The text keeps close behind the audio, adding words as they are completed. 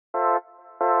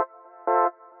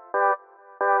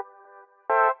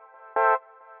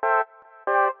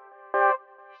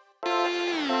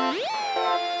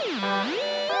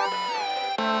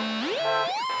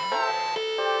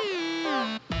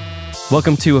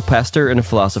Welcome to A Pastor and a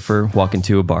Philosopher Walk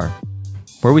Into a Bar,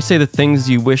 where we say the things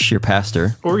you wish your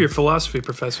pastor or your philosophy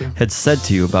professor had said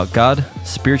to you about God,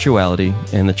 spirituality,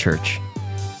 and the church.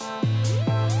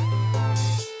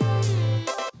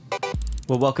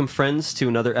 Well, welcome friends to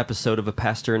another episode of A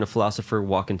Pastor and a Philosopher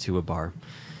Walk Into a Bar.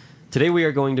 Today we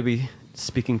are going to be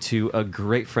speaking to a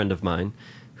great friend of mine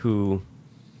who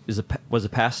was a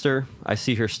pastor. I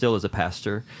see her still as a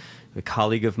pastor, a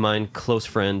colleague of mine, close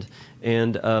friend,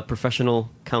 and a professional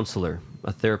counselor,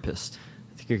 a therapist.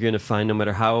 I think you're going to find, no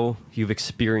matter how you've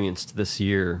experienced this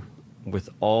year with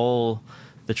all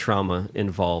the trauma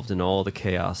involved and all the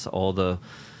chaos, all the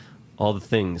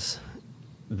things,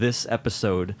 this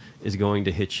episode is going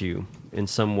to hit you in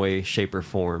some way, shape, or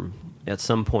form at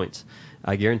some point.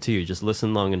 I guarantee you, just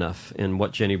listen long enough, and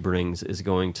what Jenny brings is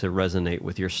going to resonate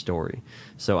with your story.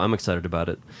 So I'm excited about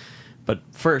it. But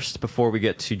first, before we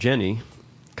get to Jenny,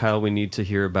 Kyle, we need to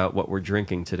hear about what we're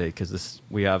drinking today, because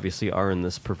we obviously are in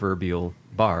this proverbial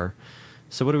bar.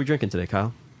 So what are we drinking today,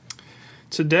 Kyle?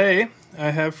 Today, I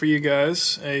have for you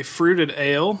guys a fruited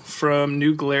ale from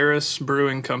New Glarus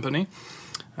Brewing Company.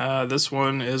 This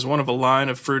one is one of a line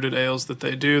of fruited ales that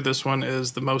they do. This one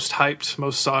is the most hyped,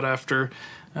 most sought after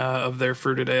of their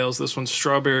fruited ales. This one's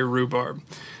strawberry rhubarb,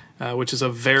 which is a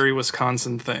very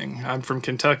Wisconsin thing. I'm from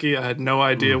Kentucky. I had no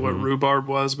idea what rhubarb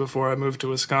was before I moved to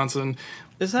Wisconsin.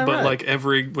 Is that right? But like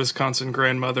every Wisconsin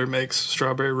grandmother makes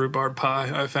strawberry rhubarb pie,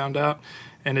 I found out,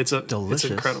 and it's delicious.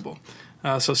 It's incredible.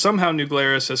 So somehow New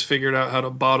Glarus has figured out how to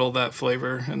bottle that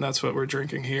flavor, and that's what we're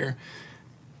drinking here.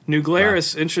 New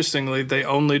Glarus, interestingly, they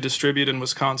only distribute in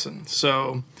Wisconsin.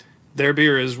 So their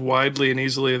beer is widely and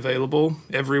easily available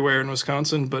everywhere in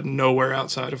Wisconsin, but nowhere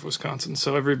outside of Wisconsin.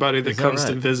 So everybody that comes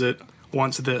to visit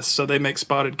wants this. So they make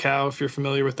Spotted Cow, if you're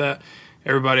familiar with that.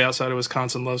 Everybody outside of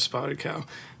Wisconsin loves Spotted Cow.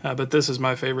 But this is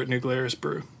my favorite New Glarus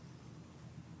brew.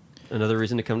 Another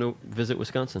reason to come to visit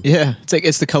Wisconsin. Yeah,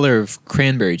 it's the color of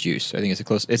cranberry juice. I think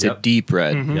it's a deep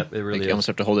red. Mm-hmm. Yep, it really is. You almost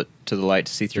have to hold it to the light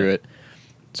to see through it.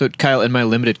 So, Kyle, in my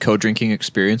limited co-drinking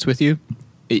experience with you,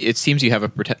 it seems you have a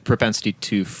propensity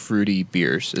to fruity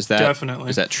beers. Is that definitely?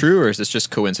 Is that true, or is this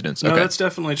just coincidence? No, that's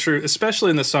definitely true, especially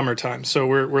in the summertime. So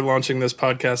we're launching this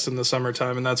podcast in the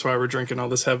summertime, and that's why we're drinking all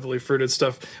this heavily fruited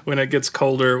stuff. When it gets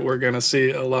colder, we're going to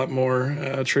see a lot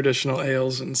more traditional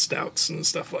ales and stouts and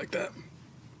stuff like that.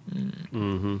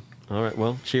 Mm-hmm. All right,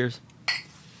 well, cheers.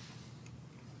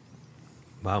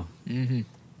 Wow. Mm-hmm.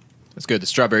 That's good. The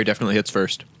strawberry definitely hits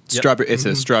first. Yep. It's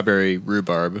a strawberry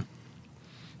rhubarb.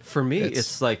 For me,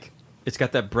 it's like it's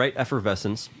got that bright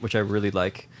effervescence, which I really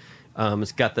like.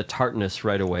 It's got the tartness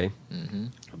right away. Mm-hmm.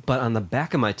 But on the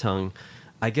back of my tongue,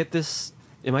 I get this.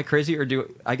 Am I crazy, or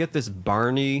do I get this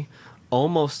Barney,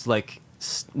 almost like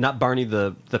not Barney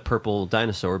the purple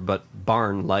dinosaur, but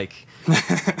barn-like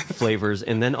flavors,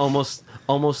 and then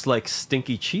almost like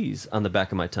stinky cheese on the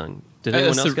back of my tongue. Did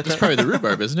anyone else get that? That's probably the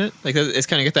rhubarb, isn't it? Like it's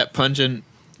kind of get that pungent,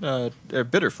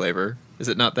 bitter flavor. Is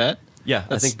it not that? Yeah,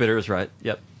 I think bitter is right.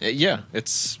 Yep. Yeah,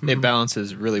 it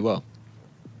balances really well.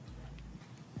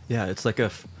 Yeah, it's like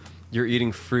you're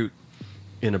eating fruit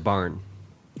in a barn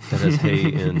that has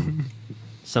hay and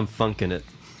some funk in it.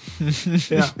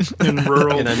 Yeah, in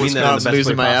rural and I mean Wisconsin. that in the best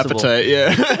losing way my possible. appetite.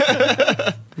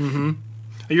 Yeah. Mm-hmm.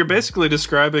 You're basically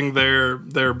describing their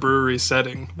brewery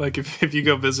setting. Like if you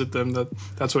go visit them,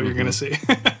 that's what you're going to see.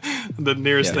 The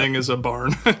nearest thing is a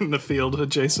barn in the field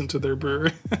adjacent to their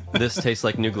brewery. This tastes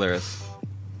like New Glarus.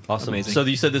 Awesome. Amazing. So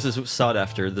you said this is sought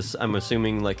after. This, I'm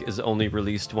assuming, like is only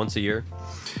released once a year?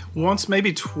 Once,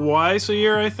 maybe twice a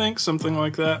year, I think, something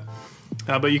like that.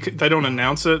 But they don't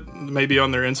announce it. Maybe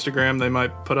on their Instagram they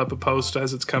might put up a post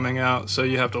as it's coming out, so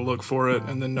you have to look for it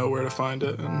and then know where to find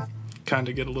it and kind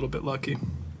of get a little bit lucky.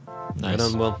 Right Nice.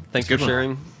 on. Well, thanks for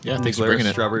sharing. Yeah, New thanks for Glarus bringing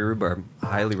it. Strawberry rhubarb.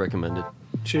 Highly recommended.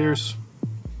 Cheers.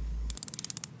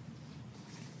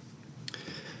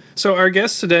 So our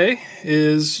guest today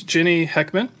is Jenny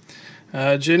Heckman.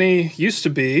 Jenny used to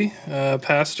be a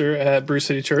pastor at Brew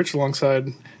City Church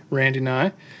alongside Randy and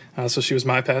I. So she was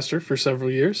my pastor for several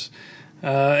years.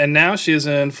 And now she is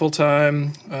in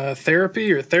full-time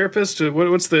therapy or therapist.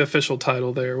 What's the official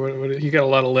title there? You got a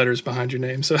lot of letters behind your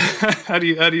name. So how do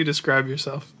you describe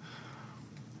yourself?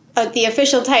 The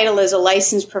official title is a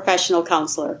licensed professional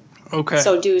counselor. Okay.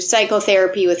 So do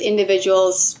psychotherapy with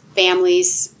individuals,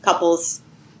 families, couples.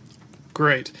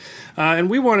 Great. And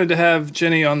we wanted to have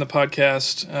Jenny on the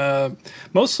podcast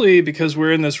mostly because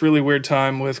we're in this really weird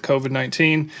time with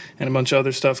COVID-19 and a bunch of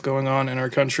other stuff going on in our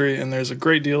country, and there's a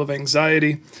great deal of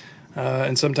anxiety,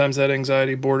 and sometimes that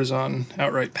anxiety borders on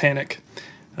outright panic.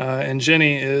 And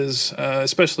Jenny is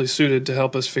especially suited to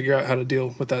help us figure out how to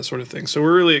deal with that sort of thing. So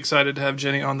we're really excited to have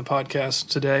Jenny on the podcast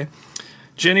today.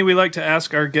 Jenny, we like to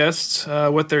ask our guests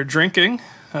what they're drinking,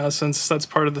 since that's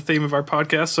part of the theme of our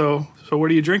podcast. So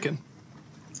what are you drinking?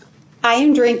 I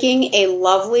am drinking a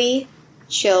lovely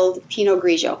chilled Pinot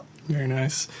Grigio. Very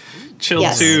nice. Chilled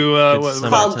Yes. to It's what?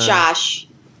 Called Josh.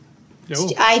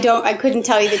 Oh. I couldn't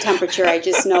tell you the temperature. I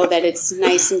just know that it's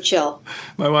nice and chill.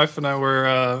 My wife and I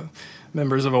were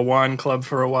members of a wine club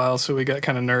for a while, so we got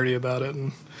kind of nerdy about it,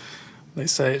 and they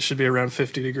say it should be around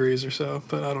 50 degrees or so,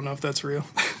 but I don't know if that's real.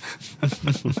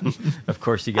 Of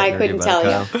course, you got I nerdy couldn't about tell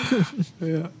it, Kyle.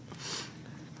 Yeah.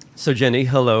 So, Jenny,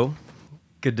 hello.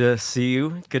 Good to see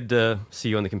you. Good to see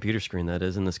you on the computer screen, that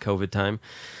is, in this COVID time.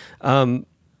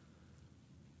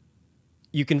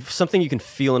 Something you can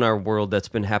feel in our world that's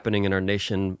been happening in our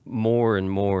nation more and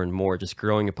more and more, just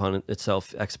growing upon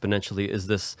itself exponentially, is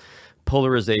this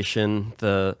polarization,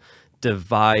 the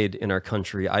divide in our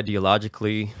country,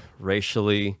 ideologically,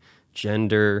 racially,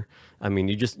 gender. I mean,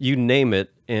 you name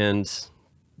it, and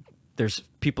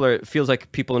it feels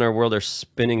like people in our world are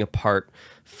spinning apart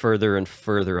further and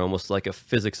further, almost like a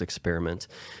physics experiment.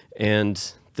 And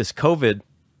this COVID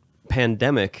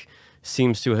pandemic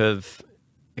seems to have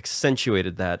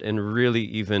accentuated that, and really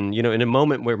even, in a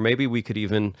moment where maybe we could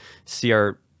even see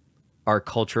our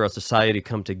culture, our society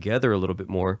come together a little bit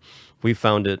more, I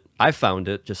found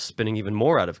it just spinning even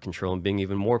more out of control and being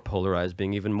even more polarized,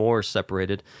 being even more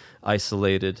separated,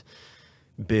 isolated,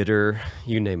 bitter,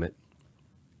 you name it.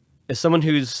 As someone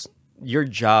your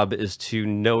job is to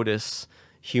notice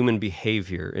human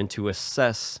behavior and to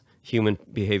assess human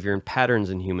behavior and patterns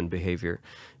in human behavior.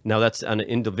 Now that's on an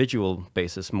individual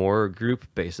basis, more a group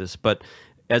basis, but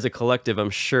as a collective,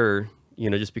 I'm sure,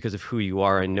 just because of who you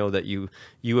are, I know that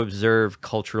you observe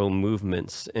cultural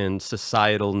movements and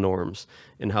societal norms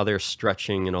and how they're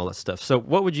stretching and all that stuff. So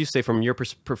what would you say from your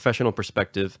professional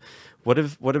perspective, what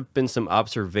have been some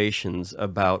observations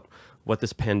about what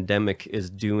this pandemic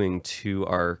is doing to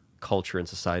our culture and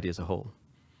society as a whole?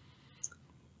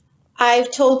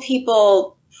 I've told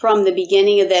people from the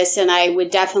beginning of this, and I would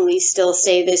definitely still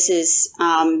say this is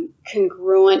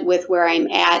congruent with where I'm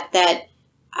at, that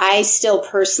I still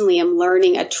personally am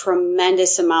learning a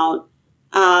tremendous amount.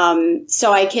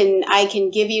 So I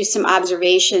can give you some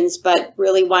observations, but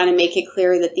really want to make it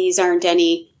clear that these aren't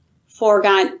any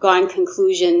foregone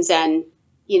conclusions, and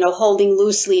holding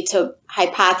loosely to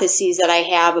hypotheses that I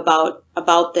have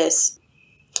about this.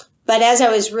 But as I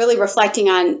was really reflecting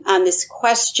on this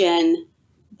question,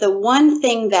 the one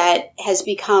thing that has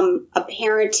become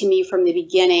apparent to me from the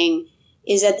beginning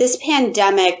is that this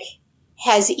pandemic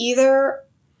has either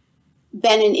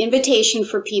been an invitation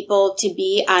for people to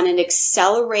be on an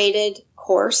accelerated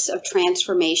course of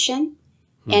transformation,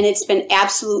 and it's been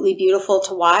absolutely beautiful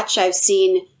to watch. I've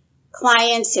seen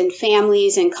clients and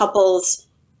families and couples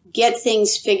get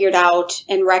things figured out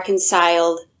and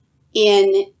reconciled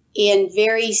in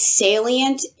very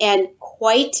salient and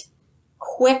quite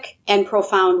quick and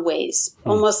profound ways.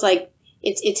 Almost like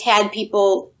it's had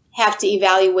people have to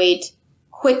evaluate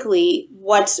quickly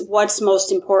what's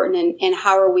most important and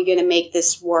how are we going to make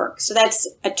this work. So that's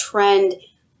a trend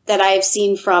that I have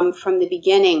seen from the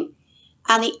beginning.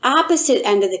 On the opposite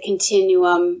end of the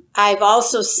continuum, I've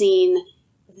also seen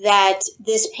that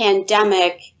this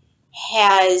pandemic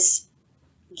has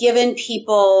given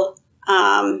people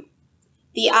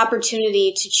the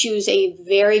opportunity to choose a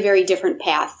very, very different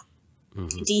path.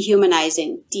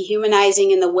 Dehumanizing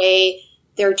in the way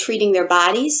they're treating their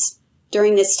bodies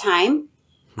during this time,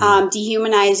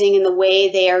 dehumanizing in the way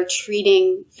they are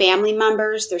treating family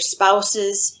members, their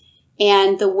spouses,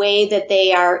 and the way that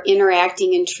they are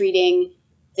interacting and treating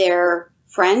their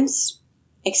friends,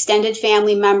 extended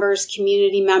family members,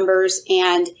 community members,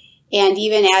 and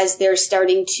even as they're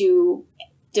starting to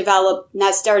develop,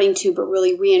 not starting to, but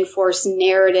really reinforce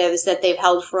narratives that they've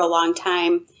held for a long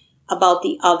time about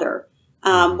the other,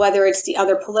 whether it's the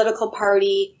other political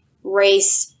party,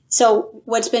 race. So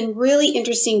what's been really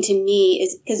interesting to me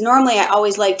is, because normally I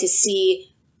always like to see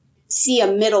a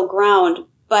middle ground,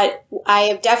 but I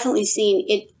have definitely seen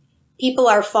it. People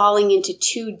are falling into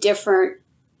two different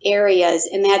areas,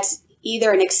 and that's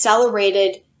either an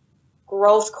accelerated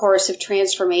growth course of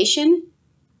transformation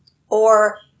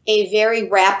or a very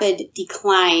rapid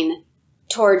decline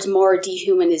towards more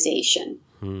dehumanization.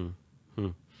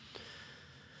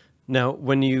 Now,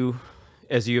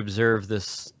 as you observe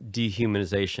this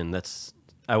dehumanization,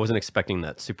 I wasn't expecting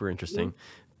that. Super interesting,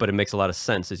 but it makes a lot of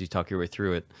sense as you talk your way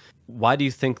through it. Why do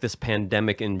you think this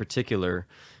pandemic in particular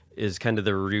is kind of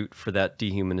the root for that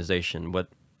dehumanization?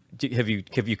 have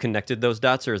you connected those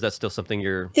dots, or is that still something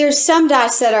you're? There's some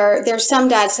dots that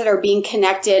are being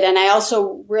connected, and I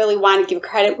also really want to give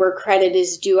credit where credit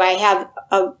is due. I have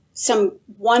some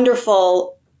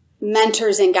wonderful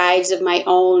mentors and guides of my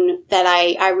own that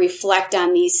I reflect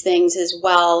on these things as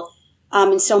well.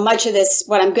 And so much of this,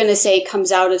 what I'm going to say,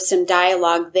 comes out of some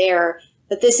dialogue there.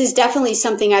 But this is definitely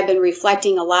something I've been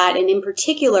reflecting a lot, and in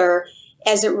particular,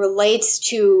 as it relates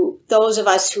to those of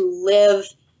us who live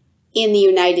in the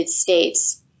United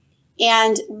States.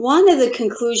 And one of the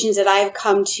conclusions that I've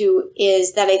come to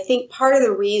is that I think part of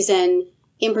the reason,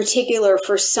 in particular,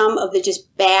 for some of the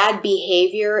just bad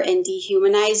behavior and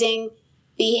dehumanizing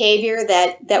behavior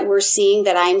that we're seeing,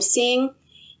 that I'm seeing,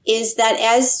 is that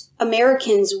as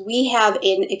Americans, we have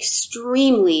an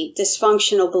extremely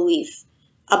dysfunctional belief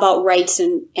about rights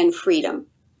and freedom.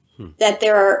 That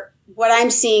there are, what I'm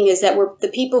seeing is that the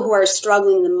people who are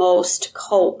struggling the most to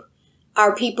cope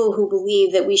are people who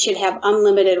believe that we should have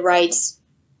unlimited rights,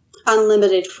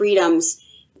 unlimited freedoms.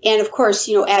 And of course,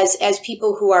 as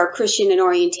people who are Christian in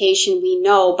orientation, we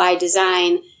know by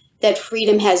design that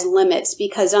freedom has limits,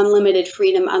 because unlimited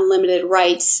freedom, unlimited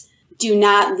rights do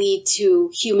not lead to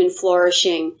human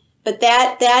flourishing. But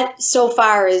that so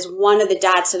far is one of the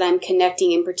dots that I'm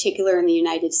connecting, in particular in the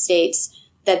United States,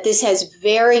 that this has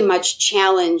very much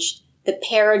challenged the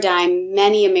paradigm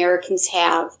many Americans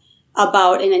have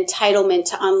about an entitlement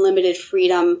to unlimited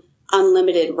freedom,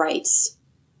 unlimited rights.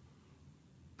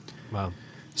 Wow.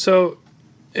 So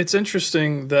it's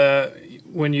interesting that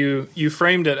when you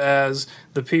framed it as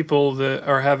the people that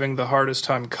are having the hardest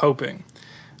time coping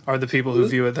are the people who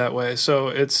view it that way. So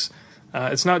it's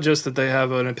not just that they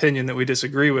have an opinion that we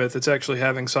disagree with, it's actually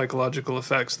having psychological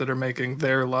effects that are making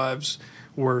their lives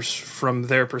worse from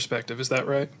their perspective. Is that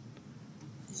right?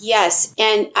 Yes.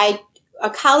 And a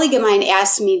colleague of mine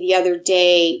asked me the other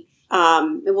day,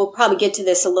 and we'll probably get to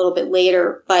this a little bit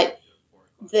later, but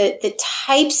the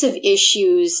types of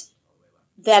issues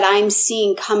that I'm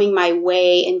seeing coming my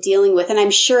way and dealing with, and I'm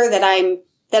sure that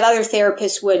other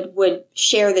therapists would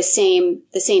share the same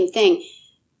thing.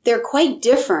 They're quite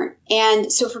different.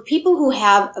 And so for people who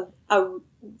have a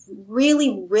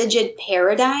really rigid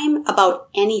paradigm about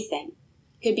anything,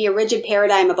 it could be a rigid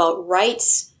paradigm about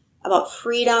rights, about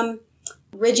freedom,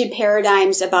 rigid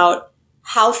paradigms about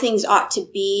how things ought to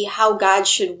be, how God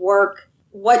should work,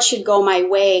 what should go my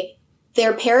way,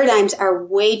 their paradigms are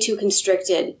way too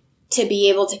constricted to be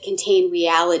able to contain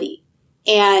reality.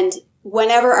 And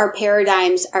whenever our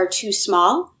paradigms are too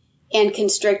small and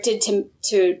constricted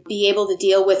to be able to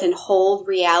deal with and hold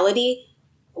reality,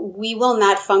 we will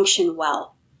not function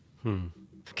well.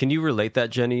 Can you relate that,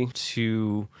 Jenny,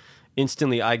 to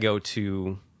instantly I go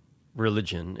to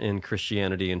religion and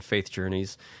Christianity and faith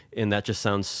journeys, and that just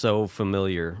sounds so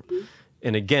familiar.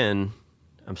 And again,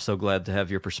 I'm so glad to have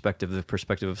your perspective, the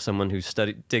perspective of someone who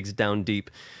digs down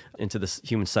deep into the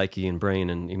human psyche and brain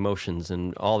and emotions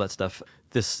and all that stuff.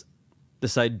 This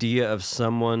idea of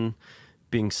someone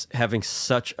having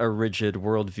such a rigid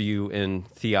worldview and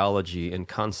theology and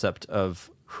concept of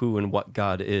who and what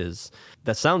God is.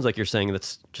 That sounds like you're saying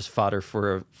that's just fodder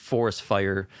for a forest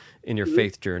fire in your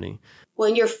faith journey. Well,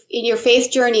 in your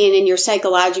faith journey and in your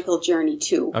psychological journey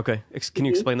too. Okay. Can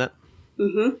you explain that?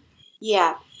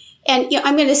 Yeah. And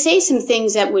I'm going to say some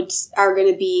things that are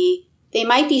going to be, they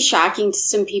might be shocking to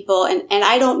some people, and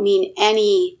I don't mean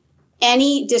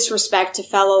any disrespect to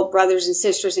fellow brothers and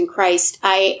sisters in Christ.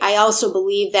 I also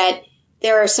believe that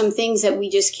there are some things that we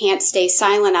just can't stay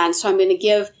silent on. So I'm going to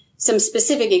give some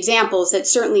specific examples that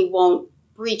certainly won't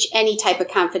breach any type of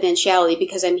confidentiality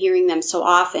because I'm hearing them so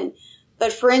often.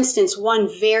 But for instance, one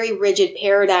very rigid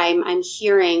paradigm I'm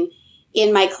hearing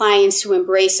in my clients who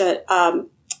embrace a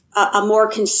more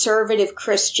conservative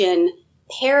Christian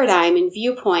paradigm and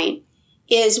viewpoint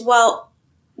is, well,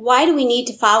 why do we need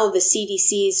to follow the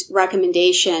CDC's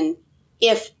recommendation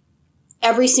if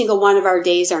every single one of our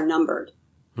days are numbered?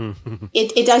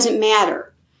 It doesn't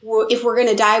matter. If we're going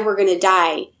to die, we're going to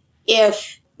die.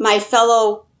 If my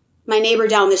neighbor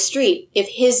down the street, if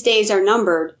his days are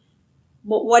numbered,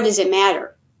 what does it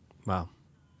matter? Wow.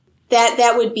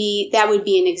 That would be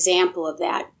an example of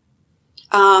that.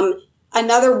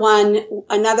 Another one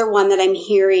that I'm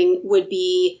hearing would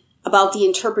be about the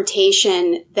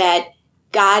interpretation that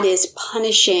God is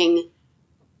punishing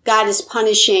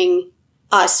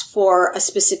us for a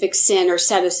specific sin or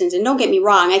set of sins. And don't get me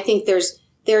wrong, I think there's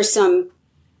some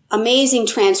amazing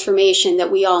transformation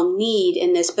that we all need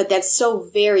in this, but that's so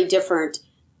very different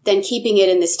than keeping it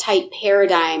in this tight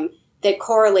paradigm that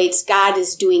correlates God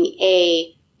is doing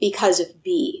A because of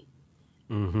B.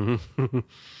 I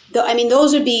mean,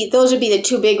 those would be the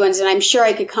two big ones, and I'm sure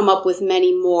I could come up with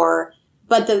many more.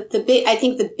 But I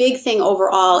think the big thing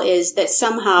overall is that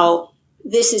somehow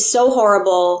this is so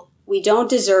horrible. We don't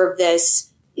deserve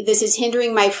this. This is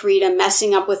hindering my freedom,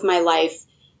 messing up with my life.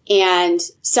 And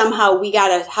somehow we got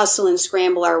to hustle and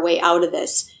scramble our way out of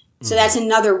this. So that's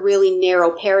another really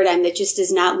narrow paradigm that just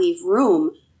does not leave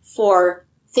room for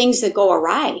things that go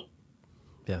awry.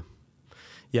 Yeah.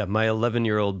 Yeah. My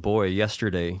 11-year-old boy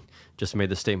yesterday just made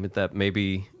the statement that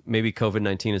maybe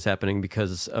COVID-19 is happening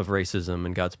because of racism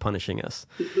and God's punishing us.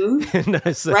 Mm-hmm. And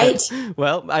I said, right.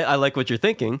 Well, I like what you're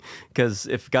thinking, because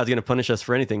if God's going to punish us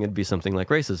for anything, it'd be something like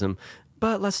racism.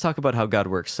 But let's talk about how God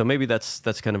works. So maybe that's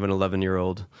kind of an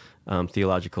 11-year-old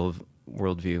theological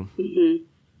worldview. Mm-hmm.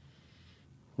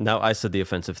 Now I said the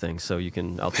offensive thing, so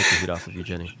I'll take the heat off of you,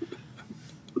 Jenny.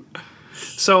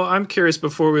 So I'm curious,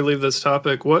 before we leave this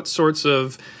topic, what sorts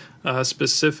of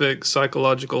specific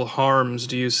psychological harms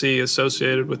do you see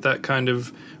associated with that kind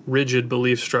of rigid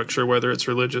belief structure, whether it's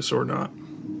religious or not?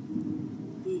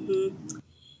 Mm-hmm.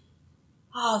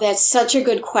 Oh, that's such a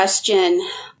good question.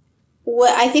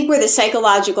 What I think where the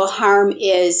psychological harm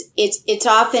is, it's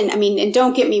often, and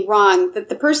don't get me wrong, that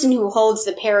the person who holds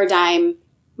the paradigm,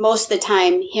 most of the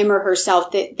time, him or herself,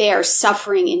 that they are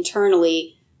suffering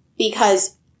internally,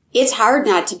 because it's hard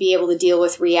not to be able to deal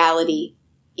with reality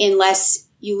unless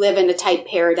you live in a tight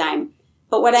paradigm.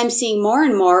 But what I'm seeing more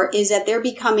and more is that they're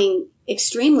becoming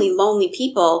extremely lonely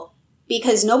people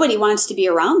because nobody wants to be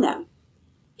around them.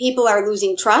 People are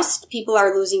losing trust. People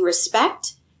are losing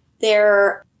respect.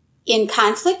 They're in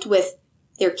conflict with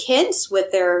their kids,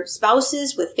 with their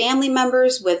spouses, with family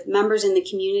members, with members in the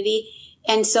community.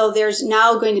 And so there's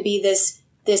now going to be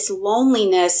this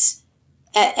loneliness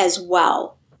as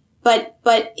well.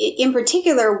 But in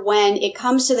particular, when it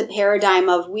comes to the paradigm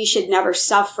of we should never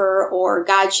suffer or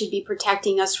God should be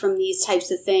protecting us from these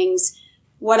types of things,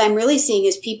 what I'm really seeing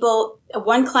is people,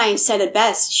 one client said it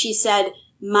best. She said,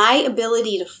 my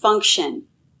ability to function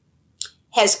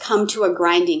has come to a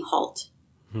grinding halt.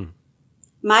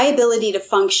 My ability to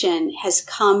function has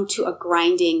come to a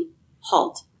grinding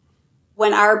halt.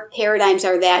 When our paradigms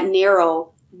are that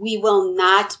narrow, we will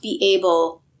not be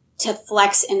able to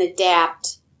flex and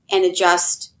adapt and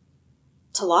adjust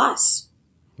to loss.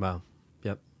 Wow.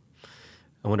 Yep.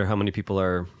 I wonder how many people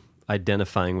are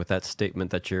identifying with that statement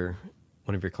that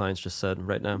one of your clients just said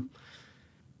right now.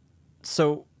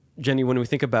 So, Jenny, when we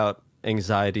think about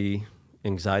anxiety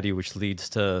which leads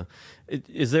to,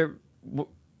 is there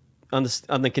on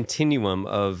the continuum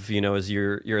of, as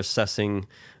you're assessing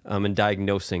and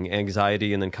diagnosing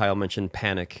anxiety, and then Kyle mentioned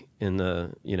panic in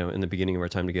the beginning of our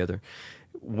time together.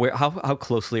 How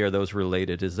closely are those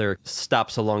related? Is there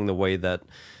stops along the way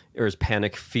or does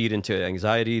panic feed into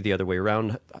anxiety, the other way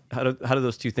around? How do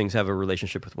those two things have a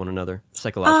relationship with one another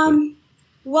psychologically?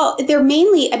 Well, they're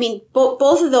mainly,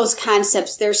 both of those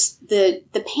concepts, there's the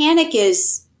panic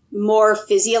is more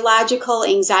physiological.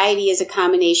 Anxiety is a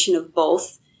combination of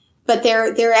both. But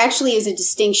there actually is a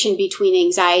distinction between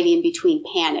anxiety and between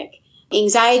panic.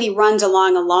 Anxiety runs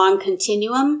along a long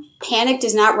continuum. Panic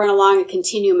does not run along a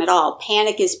continuum at all.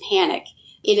 Panic is panic.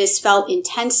 It is felt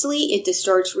intensely. It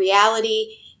distorts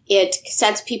reality. It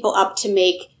sets people up to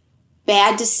make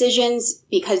bad decisions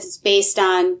because it's based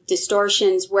on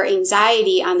distortions, where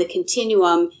anxiety on the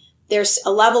continuum, there's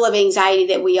a level of anxiety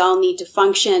that we all need to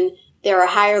function. There are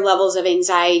higher levels of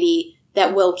anxiety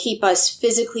that will keep us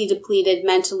physically depleted,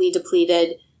 mentally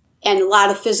depleted, and a lot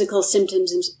of physical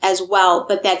symptoms as well,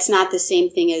 but that's not the same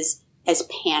thing as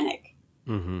panic.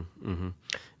 Mm-hmm, mm-hmm.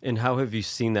 And how have you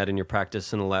seen that in your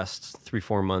practice in the last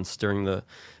 3-4 months during the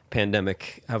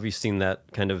pandemic? How have you seen that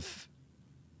kind of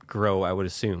grow, I would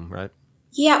assume, right?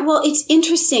 Yeah, well, it's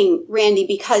interesting, Randy,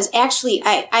 because actually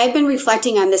I've been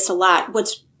reflecting on this a lot.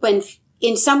 What's been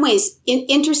in some ways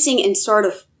interesting and sort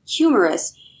of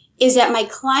humorous is that my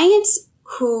clients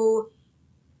who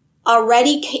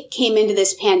already came into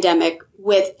this pandemic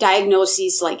with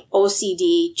diagnoses like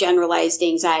OCD, generalized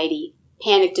anxiety,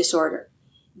 panic disorder,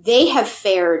 they have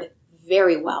fared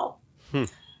very well.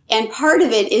 And part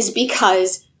of it is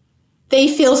because they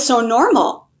feel so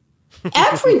normal.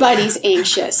 Everybody's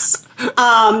anxious.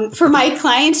 For my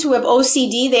clients who have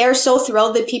OCD, they are so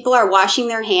thrilled that people are washing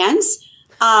their hands.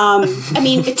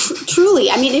 Truly,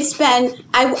 it's been,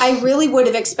 I really would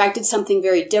have expected something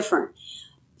very different.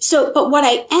 So, but what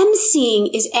I am seeing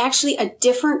is actually a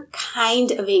different kind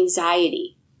of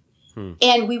anxiety.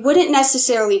 And we wouldn't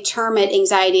necessarily term it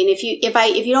anxiety. And if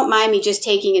you don't mind me just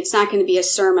taking, it's not going to be a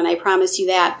sermon, I promise you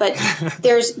that. But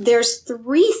there's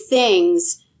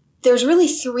really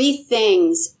three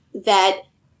things that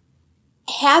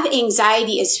have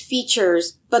anxiety as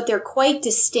features, but they're quite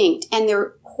distinct and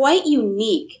they're quite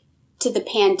unique to the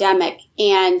pandemic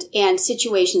and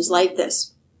situations like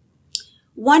this.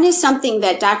 One is something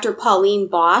that Dr. Pauline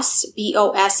Boss,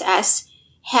 B-O-S-S,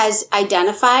 has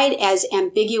identified as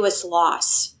ambiguous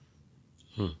loss.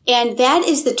 And that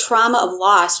is the trauma of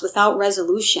loss without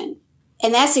resolution.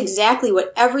 And that's exactly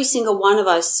what every single one of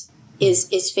us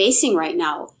is facing right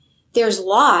now. There's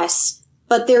loss,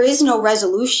 but there is no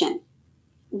resolution.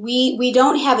 We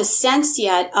don't have a sense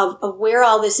yet of where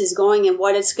all this is going and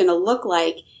what it's going to look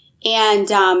like.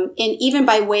 And even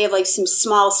by way of like some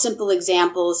small, simple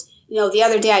examples, the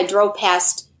other day I drove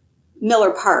past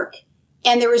Miller Park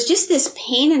and there was just this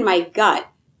pain in my gut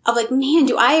of like, man,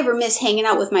 do I ever miss hanging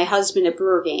out with my husband at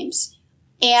Brewer games?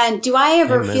 And do I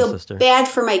ever feel bad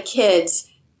for my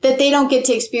kids that they don't get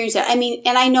to experience that? I mean,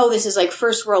 and I know this is like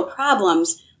first world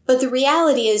problems, but the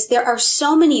reality is there are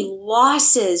so many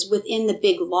losses within the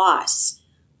big loss,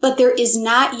 but there is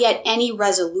not yet any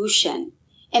resolution.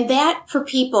 And that for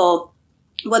people,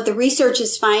 what the research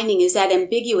is finding is that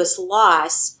ambiguous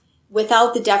loss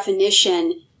without the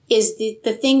definition is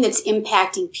the thing that's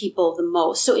impacting people the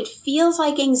most. So it feels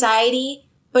like anxiety,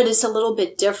 but it's a little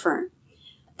bit different.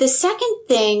 The second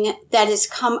thing that has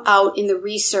come out in the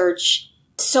research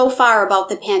so far about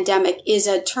the pandemic is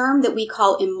a term that we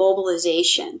call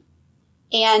immobilization.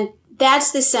 And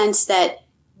that's the sense that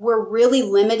we're really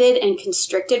limited and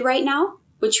constricted right now,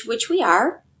 which we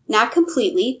are, not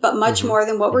completely, but much more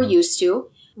than what we're used to.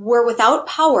 We're without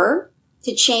power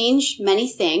to change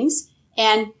many things.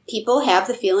 And people have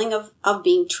the feeling of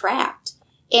being trapped.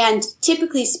 And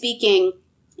typically speaking,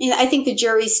 I think the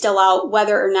jury's still out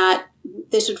whether or not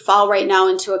this would fall right now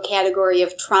into a category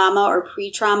of trauma or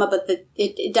pre-trauma, but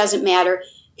it doesn't matter.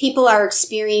 People are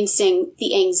experiencing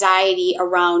the anxiety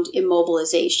around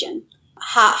immobilization.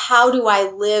 How do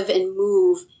I live and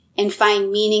move and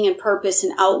find meaning and purpose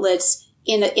and outlets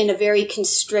in a very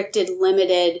constricted,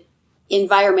 limited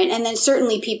environment? And then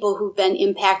certainly people who've been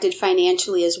impacted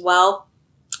financially as well,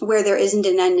 where there isn't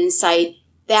an end in sight,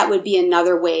 that would be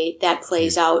another way that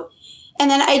plays out. And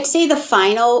then I'd say the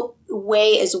final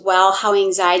way as well, how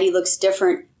anxiety looks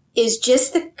different, is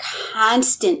just the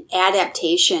constant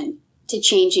adaptation to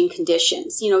changing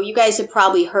conditions. You guys have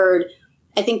probably heard,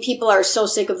 I think people are so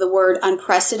sick of the word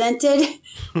unprecedented,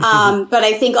 but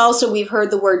I think also we've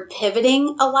heard the word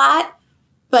pivoting a lot,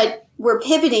 but we're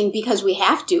pivoting because we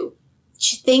have to.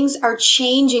 Things are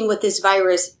changing with this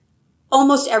virus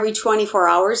almost every 24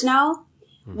 hours now.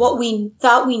 What we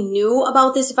thought we knew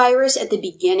about this virus at the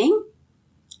beginning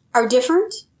are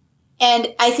different.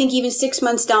 And I think even 6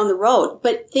 months down the road,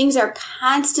 but things are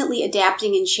constantly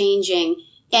adapting and changing.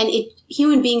 And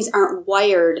human beings aren't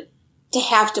wired to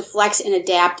have to flex and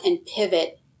adapt and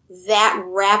pivot that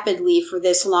rapidly for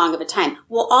this long of a time.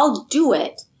 We'll all do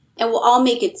it and we'll all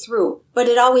make it through, but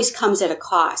it always comes at a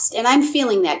cost. And I'm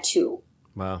feeling that too.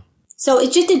 Wow. So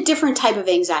it's just a different type of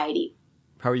anxiety.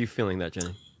 How are you feeling that,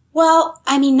 Jenny? Well,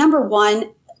 I mean, number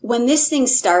one, when this thing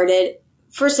started,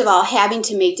 first of all, having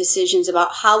to make decisions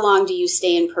about how long do you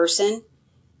stay in person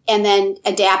and then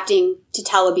adapting to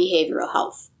telebehavioral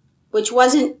health, which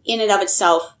wasn't in and of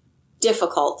itself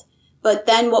difficult. But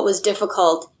then what was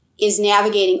difficult is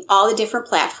navigating all the different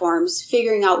platforms,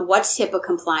 figuring out what's HIPAA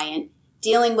compliant,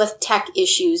 dealing with tech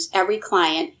issues, every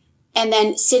client, and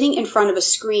then sitting in front of a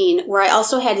screen where I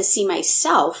also had to see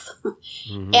myself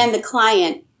and the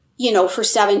client, for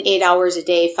 7-8 hours a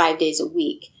day, 5 days a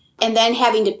week. And then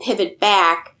having to pivot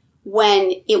back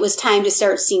when it was time to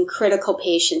start seeing critical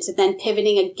patients, and then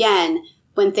pivoting again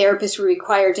when therapists were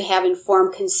required to have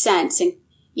informed consents and,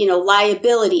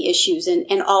 liability issues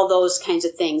and all those kinds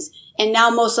of things. And now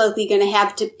most likely going to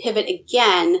have to pivot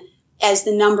again as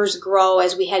the numbers grow,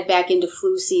 as we head back into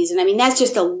flu season. I mean, that's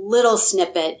just a little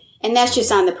snippet. And that's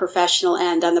just on the professional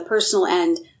end. On the personal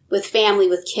end, with family,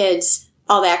 with kids,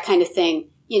 all that kind of thing,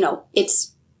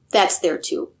 that's there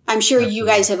too. I'm sure you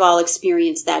guys have all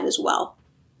experienced that as well.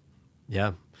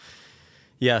 Yeah.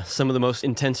 Yeah. Some of the most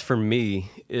intense for me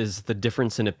is the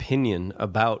difference in opinion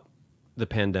about the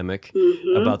pandemic,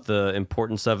 about the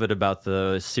importance of it, about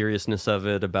the seriousness of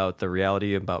it, about the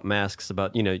reality, about masks,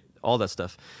 about, all that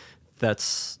stuff.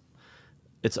 It's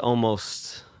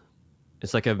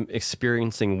like I'm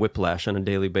experiencing whiplash on a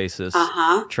daily basis,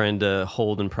 trying to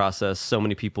hold and process so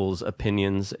many people's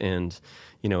opinions and,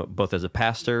 both as a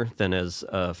pastor, then as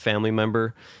a family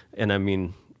member. And I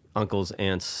mean, uncles,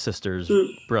 aunts, sisters,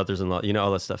 brothers-in-law,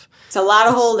 all that stuff. It's a lot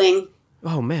of holding.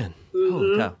 Oh, man.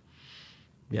 Holy cow.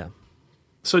 Yeah.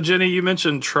 So, Jenny, you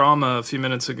mentioned trauma a few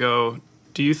minutes ago.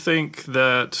 Do you think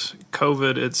that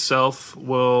COVID itself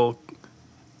will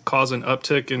cause an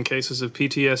uptick in cases of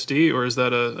PTSD, or is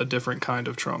that a different kind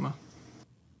of trauma?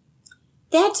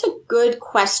 That's a good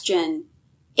question.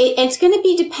 It's going to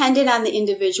be dependent on the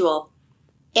individual,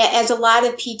 as a lot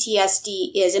of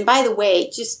PTSD is. And by the way,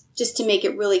 just to make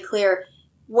it really clear,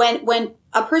 when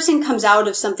a person comes out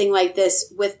of something like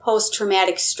this with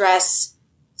post-traumatic stress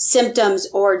symptoms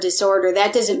or disorder,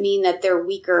 that doesn't mean that they're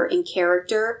weaker in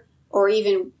character or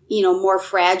even, more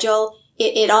fragile.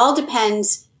 It all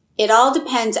depends. It all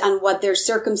depends on what their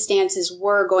circumstances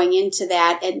were going into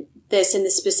that and the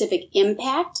specific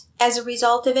impact as a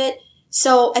result of it.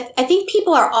 So I think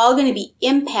people are all going to be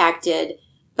impacted,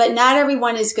 but not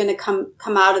everyone is going to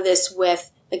come out of this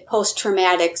with like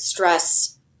post-traumatic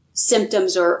stress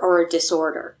symptoms or a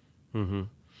disorder. Mm-hmm.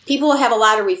 People will have a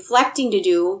lot of reflecting to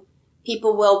do.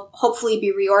 People will hopefully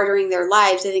be reordering their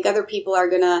lives. I think other people are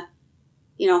going to,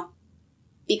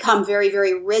 become very,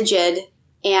 very rigid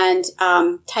and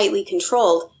tightly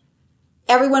controlled.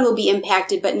 Everyone will be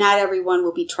impacted, but not everyone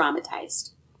will be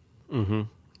traumatized. Mm-hmm.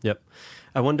 Yep.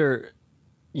 I wonder,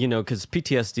 because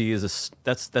PTSD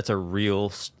that's a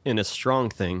real and a strong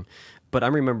thing. But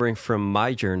I'm remembering from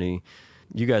my journey,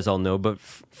 you guys all know, but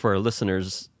for our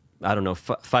listeners, I don't know,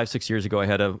 5-6 years ago, I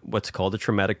had what's called a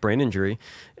traumatic brain injury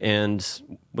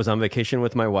and was on vacation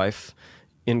with my wife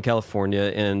in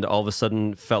California, and all of a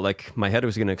sudden felt like my head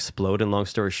was going to explode. And long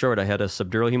story short, I had a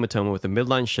subdural hematoma with a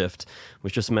midline shift,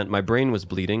 which just meant my brain was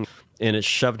bleeding, and it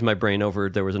shoved my brain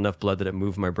over. There was enough blood that it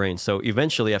moved my brain. So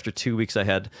eventually, after 2 weeks, I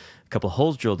had a couple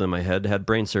holes drilled in my head, had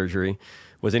brain surgery,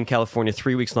 was in California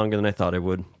 3 weeks longer than I thought I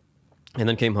would, and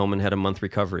then came home and had a month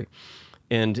recovery.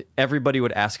 And everybody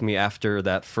would ask me after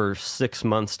that for 6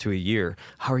 months to a year,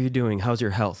 how are you doing? How's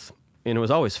your health? And it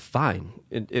was always fine.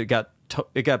 It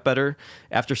got better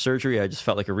after surgery. I just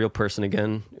felt like a real person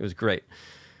again. It was great.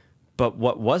 But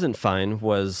what wasn't fine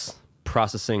was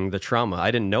processing the trauma.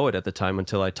 I didn't know it at the time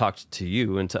until I talked to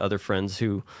you and to other friends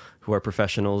who are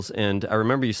professionals. And I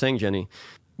remember you saying, Jenny,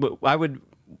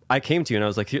 I came to you and I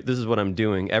was like, this is what I'm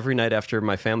doing. Every night after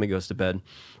my family goes to bed,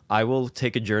 I will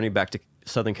take a journey back to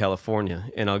Southern California,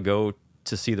 and I'll go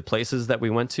to see the places that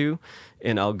we went to,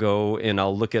 and I'll go and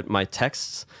I'll look at my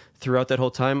texts throughout that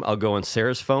whole time. I'll go on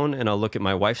Sarah's phone and I'll look at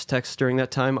my wife's texts during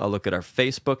that time. I'll look at our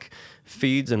Facebook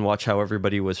feeds and watch how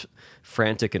everybody was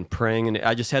frantic and praying. And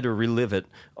I just had to relive it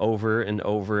over and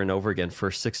over and over again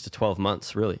for 6 to 12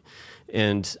 months, really.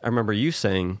 And I remember you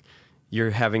saying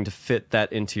you're having to fit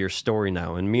that into your story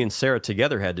now. And me and Sarah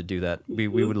together had to do that. We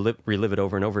would relive it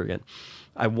over and over again.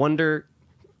 I wonder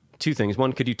two things.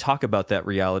 One, could you talk about that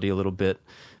reality a little bit?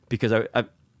 Because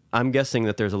I'm guessing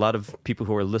that there's a lot of people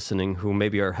who are listening who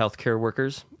maybe are healthcare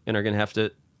workers and are going to have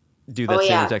to do that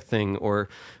same exact thing, or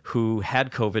who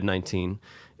had COVID-19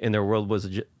 and their world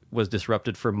was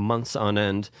disrupted for months on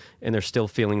end and they're still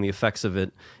feeling the effects of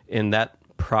it. And that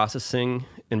processing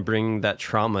and bringing that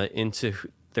trauma into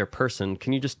their person.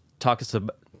 Can you just talk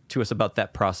to us about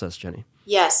that process, Jenny?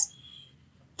 Yes.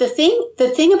 The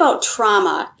thing about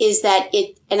trauma is that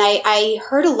I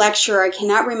heard a lecturer, I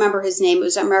cannot remember his name, it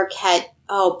was at Marquette,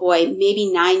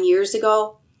 maybe 9 years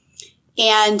ago.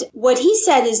 And what he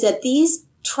said is that these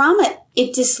trauma,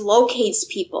 it dislocates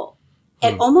people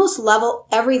at almost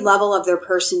every level of their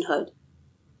personhood.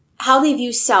 How they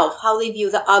view self, how they view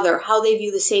the other, how they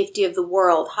view the safety of the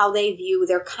world, how they view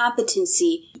their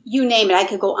competency, you name it, I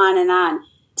could go on and on.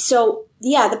 So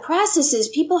yeah, the process is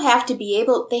people have to be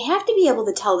able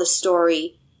to tell the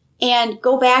story and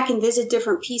go back and visit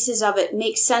different pieces of it,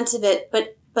 make sense of it,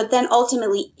 but then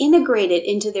ultimately integrate it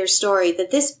into their story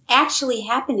that this actually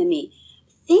happened to me.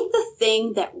 I think the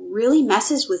thing that really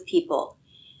messes with people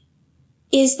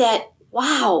is that,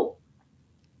 wow,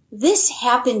 this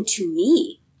happened to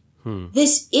me.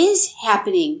 This is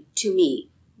happening to me.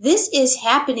 This is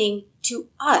happening to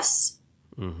us.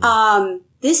 Mm-hmm.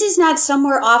 This is not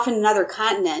somewhere off in another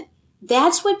continent.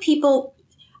 That's what people,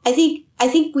 I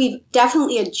think we've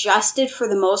definitely adjusted for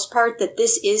the most part that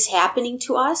this is happening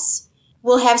to us.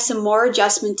 We'll have some more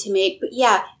adjustment to make, but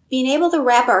yeah, being able to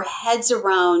wrap our heads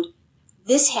around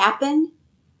this happened,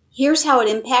 here's how it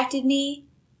impacted me,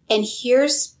 and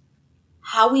here's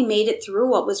how we made it through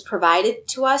what was provided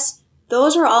to us.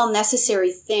 Those are all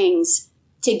necessary things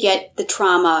to get the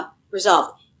trauma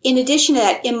resolved. In addition to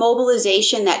that,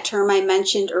 immobilization, that term I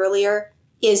mentioned earlier,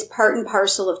 is part and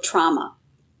parcel of trauma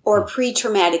or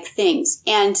pre-traumatic things.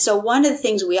 And so one of the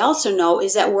things we also know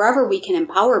is that wherever we can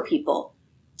empower people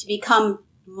to become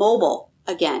mobile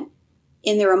again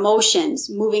in their emotions,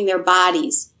 moving their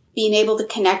bodies, being able to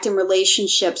connect in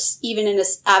relationships, even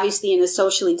obviously in a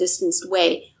socially distanced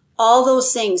way, all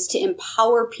those things to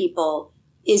empower people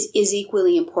is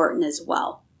equally important as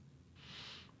well.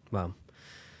 Wow.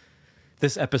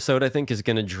 This episode, I think, is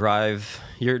going to drive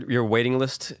your waiting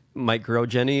list might grow,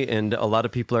 Jenny, and a lot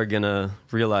of people are going to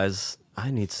realize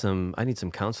I need some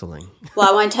counseling. Well,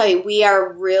 I want to tell you, we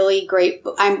are really great.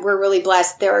 We're really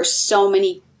blessed. There are so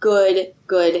many good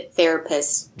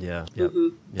therapists. Yeah. Mm-hmm.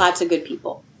 Yep. Lots of good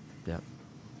people. Yeah.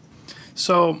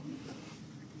 So,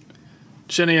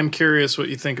 Jenny, I'm curious what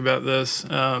you think about this.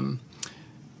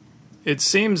 It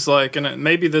seems like, and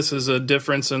maybe this is a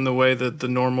difference in the way that the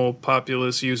normal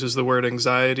populace uses the word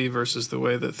anxiety versus the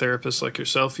way that therapists like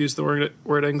yourself use the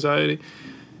word anxiety.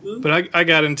 Mm-hmm. But I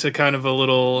got into kind of a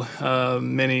little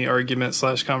mini argument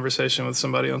 / conversation with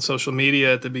somebody on social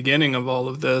media at the beginning of all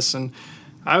of this, and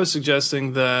I was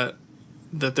suggesting that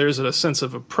there's a sense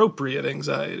of appropriate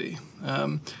anxiety.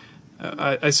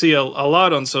 I see a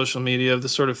lot on social media of the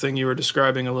sort of thing you were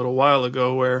describing a little while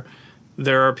ago, where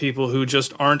there are people who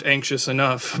just aren't anxious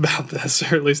enough about this,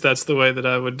 or at least that's the way that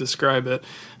I would describe it.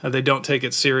 They don't take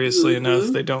it seriously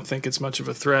enough. They don't think it's much of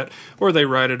a threat, or they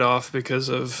write it off because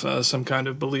of some kind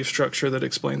of belief structure that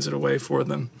explains it away for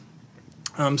them.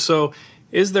 So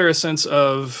is there a sense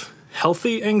of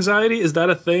healthy anxiety? Is that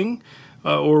a thing?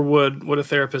 Or would a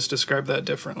therapist describe that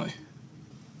differently?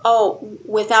 Oh,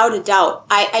 without a doubt.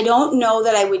 I don't know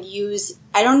that I would use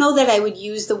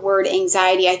the word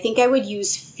anxiety. I think I would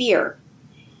use fear.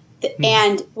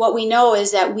 And what we know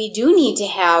is that we need to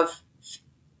have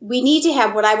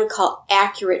what I would call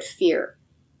accurate fear.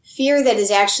 Fear that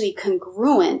is actually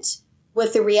congruent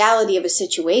with the reality of a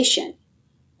situation.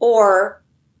 Or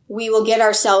we will get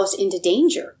ourselves into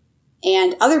danger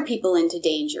and other people into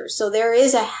danger. So there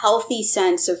is a healthy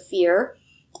sense of fear.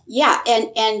 Yeah, and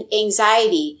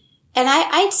anxiety. And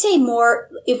I'd say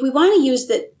more, if we want to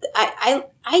use I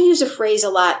use a phrase a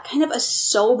lot, kind of a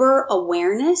sober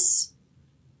awareness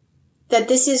that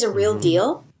this is a real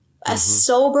deal. A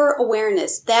sober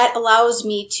awareness that allows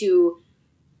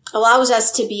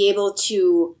us to be able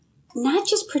to not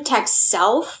just protect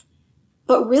self,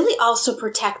 but really also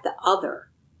protect the other.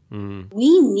 Mm-hmm.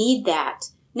 We need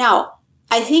that. Now,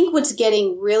 I think what's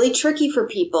getting really tricky for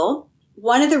people,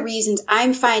 one of the reasons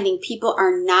I'm finding people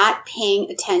are not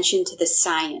paying attention to the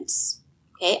science.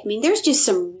 Okay. I mean, there's just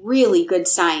some really good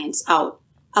science out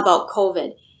about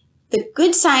COVID. The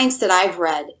good science that I've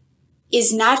read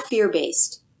is not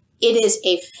fear-based. It is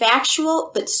a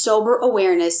factual but sober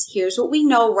awareness. Here's what we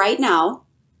know right now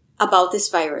about this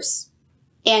virus.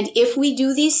 And if we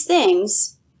do these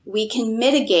things, we can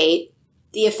mitigate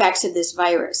the effects of this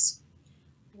virus.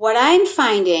 What I'm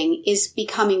finding is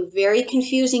becoming very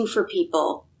confusing for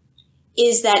people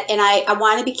is that, and I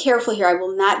want to be careful here, I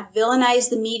will not villainize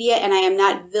the media and I am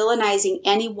not villainizing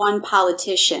any one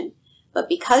politician, but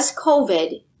because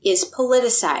COVID is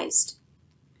politicized,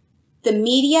 the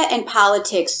media and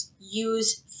politics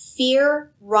use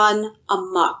fear run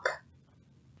amok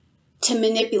to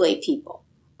manipulate people.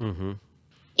 Mm-hmm.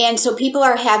 And so people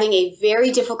are having a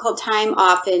very difficult time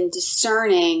often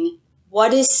discerning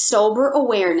what is sober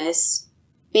awareness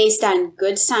based on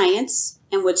good science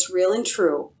and what's real and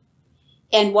true,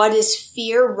 and what is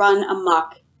fear run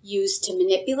amok used to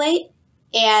manipulate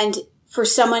and for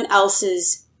someone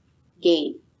else's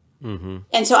gain. Mm-hmm.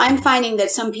 And so I'm finding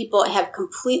that some people have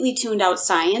completely tuned out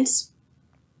science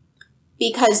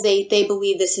because they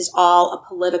believe this is all a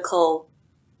political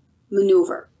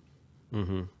maneuver.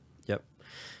 Mm-hmm. Yep.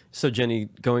 So Jenny,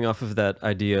 going off of that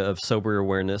idea of sober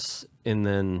awareness, and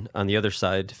then on the other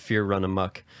side, fear run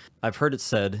amok, I've heard it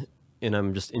said, and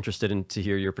I'm just interested to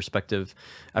hear your perspective.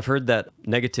 I've heard that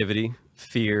negativity,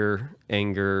 fear,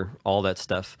 anger, all that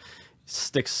stuff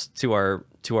sticks to our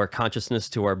consciousness,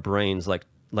 to our brains like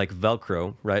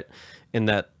Velcro, right? And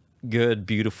that good,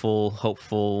 beautiful,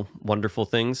 hopeful, wonderful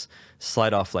things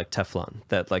slide off like Teflon.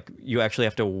 That like you actually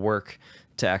have to work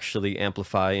to actually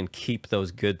amplify and keep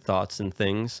those good thoughts and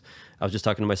things. I was just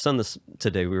talking to my son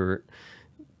today. We were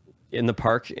in the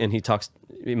park and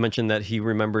he mentioned that he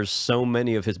remembers so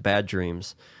many of his bad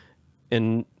dreams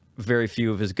and very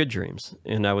few of his good dreams.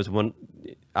 And I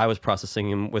was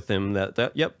processing with him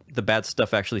that yep, the bad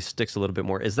stuff actually sticks a little bit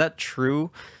more. Is that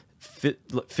true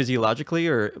physiologically,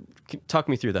 or talk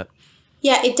me through that?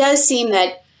 Yeah, it does seem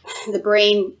that the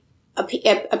brain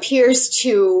appears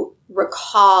to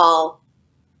recall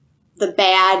the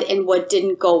bad and what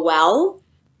didn't go well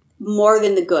more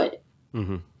than the good.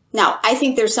 Mm-hmm. Now, I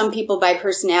think there's some people by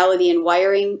personality and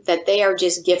wiring that they are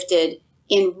just gifted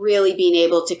in really being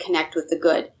able to connect with the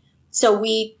good. So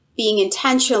we being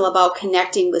intentional about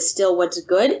connecting with still what's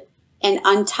good and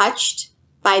untouched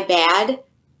by bad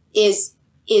is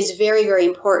very, very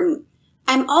important.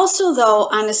 I'm also, though,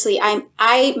 honestly,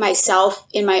 I myself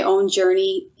in my own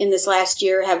journey in this last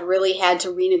year have really had to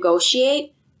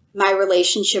renegotiate my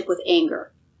relationship with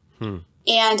anger.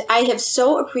 And I have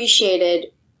so appreciated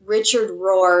Richard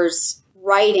Rohr's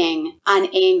writing on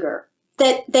anger.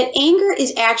 That anger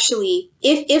is actually,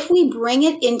 if we bring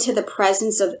it into the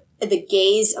presence of the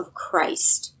gaze of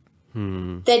Christ,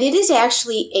 that it is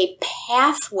actually a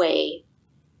pathway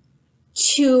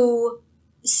to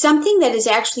something that is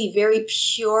actually very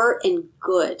pure and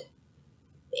good.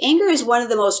 Anger is one of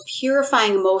the most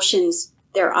purifying emotions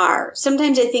there are.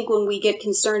 Sometimes I think when we get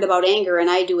concerned about anger, and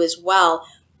I do as well,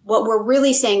 what we're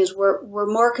really saying is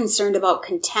we're more concerned about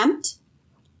contempt,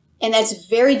 and that's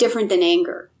very different than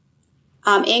anger.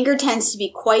 Anger tends to be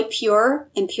quite pure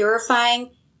and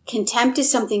purifying. Contempt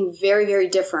is something very, very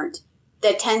different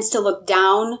that tends to look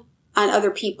down on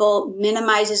other people,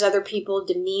 minimizes other people,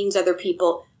 demeans other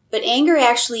people. But anger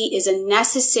actually is a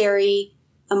necessary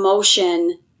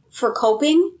emotion for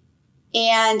coping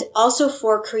and also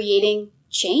for creating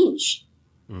change.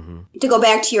 To go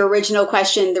back to your original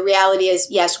question, the reality is,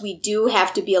 yes, we do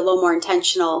have to be a little more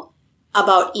intentional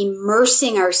about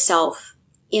immersing ourselves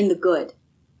in the good.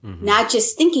 Not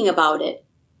just thinking about it,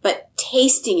 but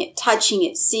tasting it, touching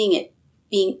it, seeing it,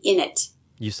 being in it.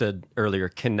 You said earlier,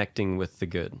 connecting with the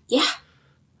good. Yeah.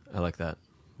 I like that.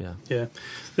 Yeah. Yeah.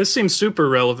 This seems super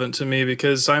relevant to me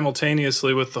because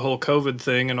simultaneously with the whole COVID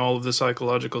thing and all of the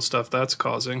psychological stuff that's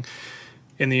causing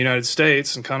in the United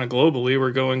States and kind of globally,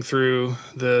 we're going through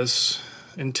this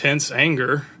intense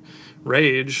anger,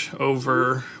 rage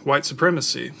over white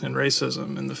supremacy and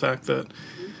racism and the fact that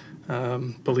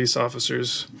police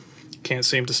officers can't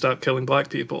seem to stop killing black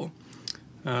people.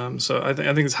 So I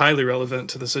think it's highly relevant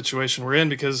to the situation we're in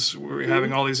because we're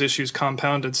having all these issues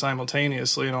compounded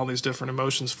simultaneously and all these different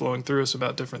emotions flowing through us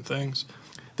about different things.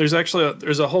 There's actually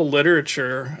there's a whole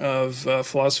literature of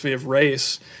philosophy of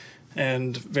race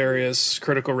and various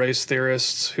critical race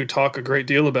theorists who talk a great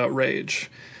deal about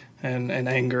rage and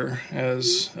anger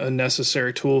as a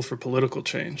necessary tool for political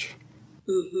change.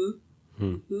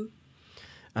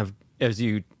 As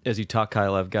you talk,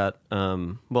 Kyle, I've got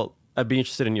well, I'd be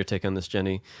interested in your take on this,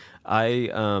 Jenny.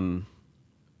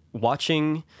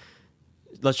 Watching,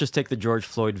 let's just take the George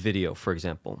Floyd video, for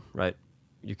example, right?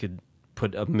 You could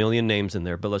put a million names in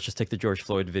there, but let's just take the George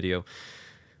Floyd video.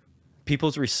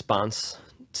 People's response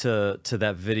to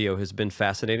that video has been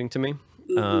fascinating to me.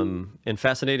 And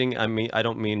fascinating, I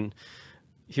don't mean,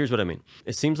 here's what I mean.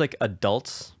 It seems like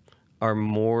adults are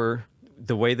more,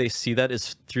 the way they see that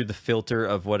is through the filter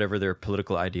of whatever their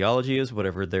political ideology is,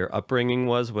 whatever their upbringing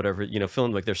was, whatever,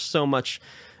 feeling like there's so much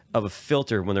of a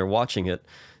filter when they're watching it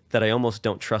that I almost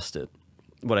don't trust it.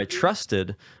 What I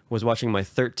trusted was watching my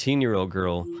 13-year-old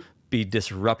girl be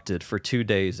disrupted for 2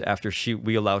 days after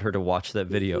we allowed her to watch that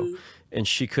video. And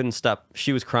she couldn't stop.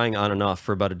 She was crying on and off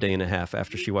for about a day and a half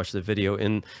after she watched the video.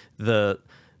 And the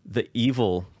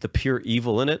evil, the pure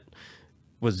evil in it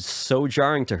was so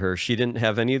jarring to her. She didn't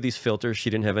have any of these filters. She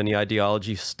didn't have any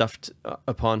ideology stuffed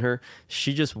upon her.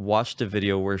 She just watched a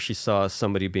video where she saw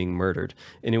somebody being murdered.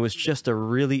 And it was just a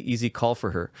really easy call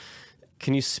for her.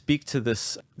 Can you speak to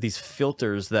these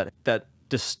filters that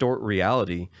distort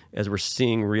reality as we're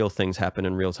seeing real things happen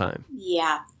in real time?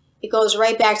 Yeah. It goes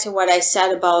right back to what I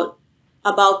said about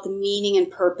the meaning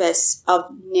and purpose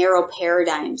of narrow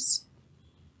paradigms.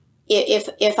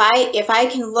 If I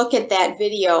can look at that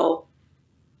video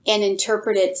and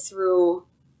interpret it through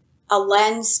a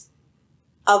lens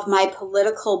of my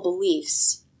political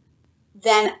beliefs,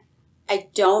 then I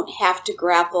don't have to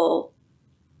grapple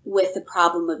with the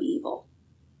problem of evil.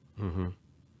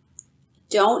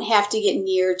 Don't have to get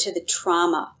near to the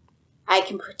trauma. I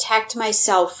can protect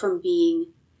myself from being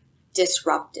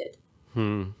disrupted.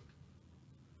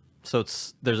 So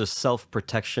there's a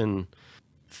self-protection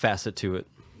facet to it.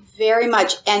 Very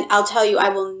much. And I'll tell you, I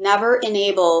will never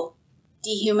enable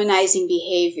dehumanizing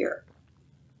behavior.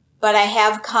 But I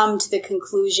have come to the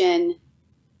conclusion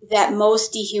that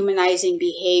most dehumanizing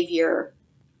behavior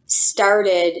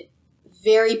started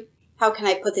how can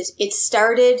I put this? It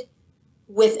started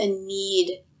with a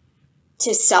need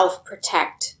to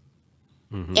self-protect.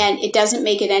 And it doesn't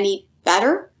make it any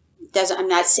better. I'm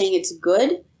not saying it's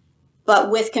good. But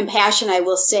with compassion, I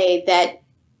will say that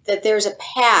there's a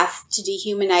path to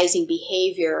dehumanizing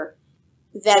behavior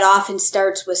that often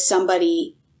starts with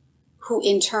somebody who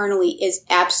internally is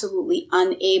absolutely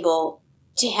unable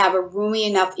to have a roomy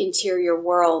enough interior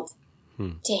world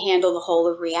to handle the whole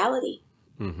of reality.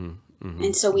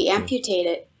 And so we amputate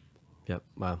it. Yep.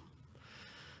 Wow.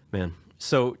 Man.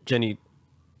 So, Jenny,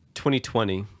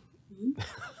 2020,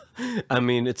 I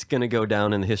mean, it's going to go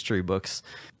down in the history books.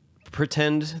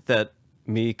 Pretend that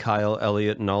me, Kyle,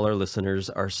 Elliot, and all our listeners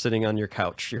are sitting on your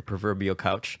couch, your proverbial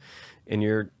couch, and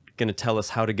you're going to tell us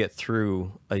how to get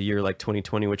through a year like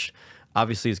 2020, which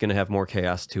obviously is going to have more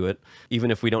chaos to it,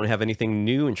 even if we don't have anything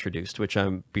new introduced, which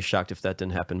I'd be shocked if that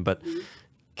didn't happen. But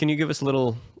can you give us a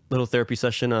little therapy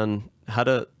session on how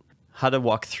to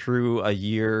walk through a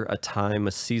year, a time,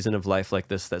 a season of life like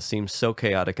this that seems so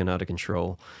chaotic and out of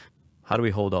control? How do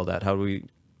we hold all that? How do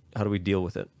we deal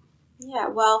with it? Yeah,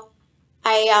 well,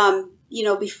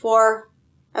 before,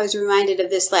 I was reminded of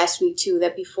this last week too,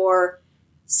 that before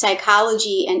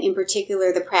psychology, and in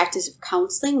particular the practice of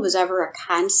counseling, was ever a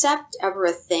concept, ever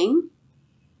a thing,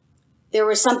 there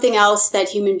was something else that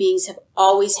human beings have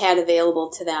always had available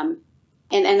to them.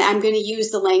 And I'm going to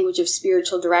use the language of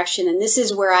spiritual direction. And this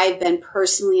is where I've been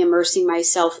personally immersing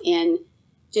myself in,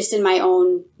 just in my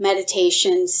own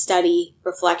meditation, study,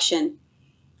 reflection.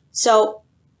 So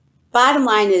bottom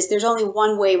line is there's only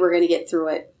one way we're going to get through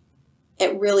it,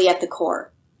 at the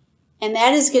core. And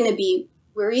that is going to be,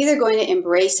 we're either going to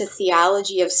embrace a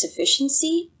theology of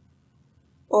sufficiency,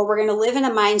 or we're going to live in a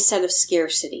mindset of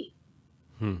scarcity.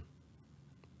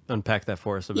 Unpack that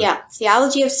for us a bit. Yeah,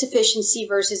 theology of sufficiency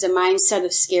versus a mindset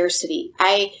of scarcity.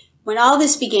 When all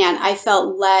this began, I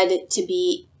felt led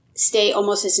to stay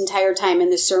almost this entire time in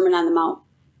the Sermon on the Mount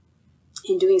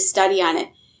and doing study on it.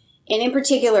 And in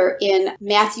particular, in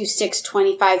Matthew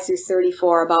 6:25 through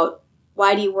 34, about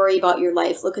why do you worry about your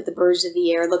life? Look at the birds of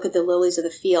the air. Look at the lilies of the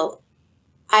field.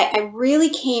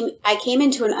 I came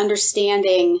into an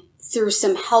understanding through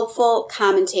some helpful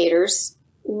commentators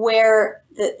where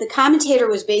the commentator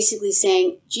was basically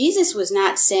saying, Jesus was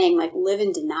not saying like live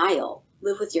in denial,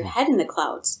 live with your head in the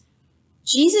clouds.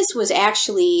 Jesus was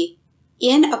actually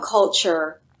in a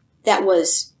culture that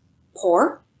was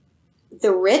poor.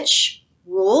 The rich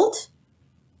ruled,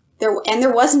 and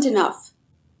there wasn't enough.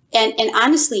 And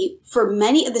honestly, for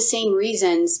many of the same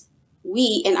reasons,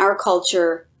 we in our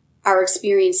culture are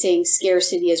experiencing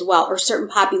scarcity as well, or certain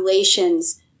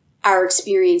populations are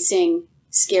experiencing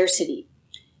scarcity.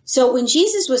 So when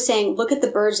Jesus was saying, look at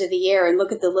the birds of the air and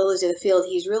look at the lilies of the field,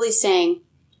 he's really saying,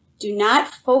 do not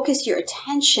focus your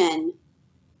attention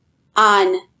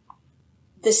on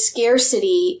the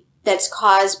scarcity that's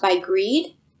caused by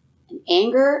greed and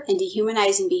anger and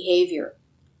dehumanizing behavior.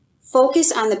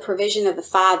 Focus on the provision of the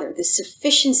Father, the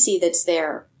sufficiency that's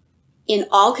there in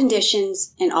all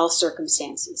conditions and all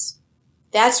circumstances.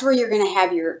 That's where you're going to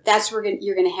have you're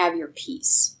going to have your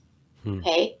peace.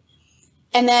 Okay.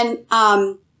 And then,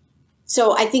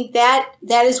 so I think that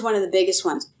is one of the biggest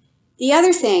ones. The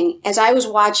other thing, as I was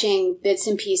watching bits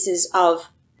and pieces of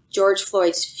George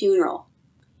Floyd's funeral,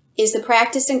 is the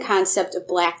practice and concept of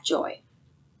black joy.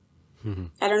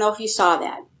 I don't know if you saw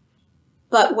that.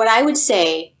 But what I would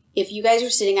say, if you guys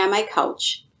are sitting on my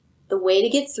couch, the way to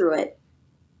get through it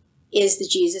is the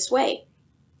Jesus way.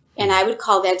 And I would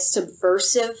call that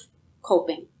subversive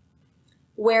coping,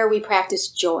 where we practice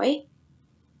joy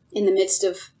in the midst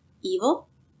of evil.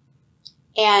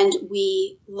 And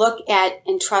we look at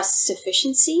and trust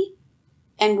sufficiency.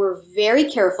 And we're very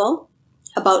careful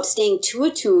about staying too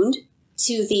attuned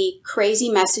to the crazy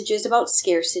messages about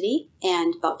scarcity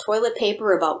and about toilet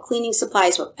paper, about cleaning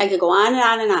supplies. I could go on and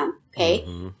on and on. Okay.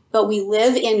 But we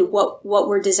live in what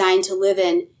we're designed to live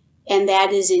in. And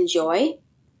that is in joy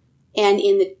and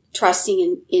in the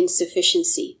trusting in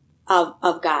sufficiency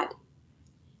of God.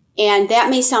 And that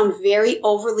may sound very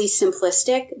overly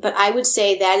simplistic, but I would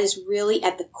say that is really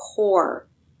at the core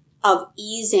of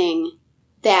easing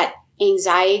that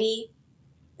anxiety,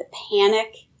 the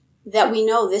panic, that we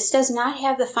know this does not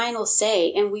have the final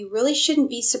say, and we really shouldn't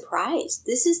be surprised.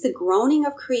 This is the groaning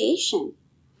of creation.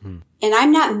 And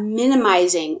I'm not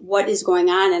minimizing what is going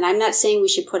on, and I'm not saying we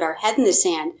should put our head in the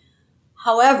sand.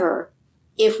 However,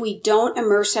 if we don't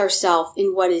immerse ourselves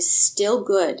in what is still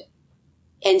good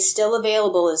and still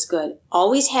available as good,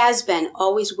 always has been,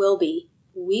 always will be,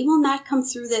 we will not come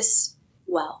through this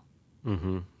well.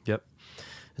 Yep.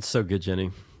 It's so good, Jenny.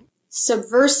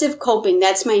 Subversive coping,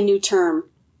 that's my new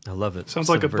term. I love it. Sounds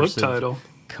like a book title.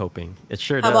 Coping. It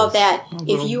sure does. How about that?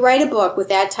 If you write a book with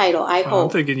that title, I hope I'm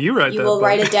thinking you write that will book.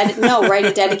 write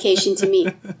a dedication to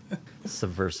me.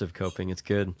 Subversive coping. It's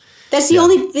good. That's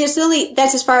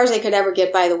that's as far as I could ever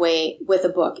get, by the way, with a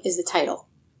book, is the title.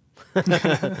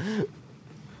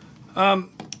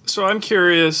 So I'm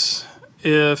curious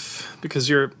if, because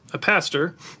you're a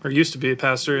pastor, or used to be a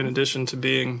pastor in addition to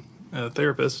being a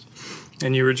therapist,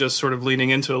 and you were just sort of leaning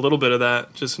into a little bit of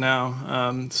that just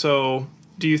now. So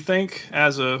do you think,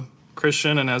 as a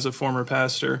Christian and as a former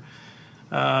pastor,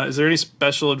 is there any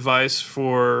special advice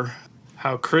for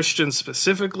how Christians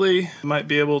specifically might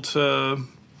be able to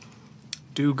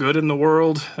do good in the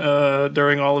world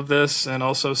during all of this and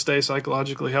also stay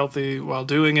psychologically healthy while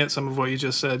doing it? Some of what you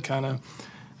just said kind of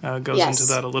goes Yes.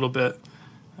 into that a little bit.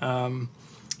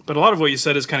 But a lot of what you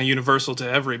said is kind of universal to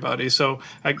everybody. So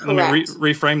let me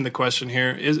reframe the question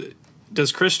here.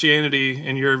 Does Christianity,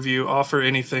 in your view, offer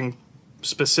anything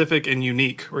specific and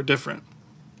unique or different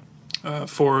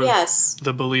for Yes.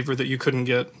 the believer that you couldn't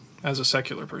get as a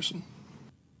secular person?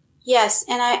 Yes,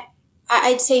 and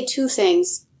I'd say two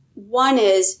things. One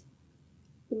is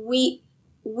we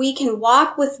can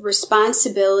walk with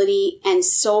responsibility and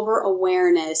sober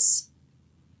awareness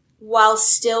while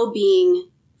still being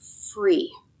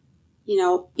free.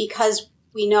 Because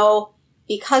we know,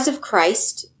 because of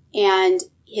Christ and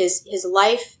his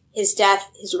life, his death,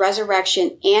 his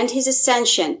resurrection, and his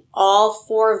ascension, all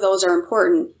four of those are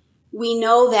important. We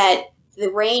know that the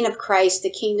reign of Christ, the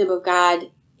kingdom of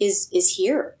God, is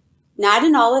here, not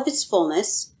in all of its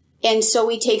fullness. And so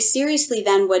we take seriously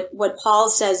then what Paul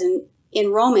says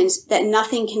in Romans, that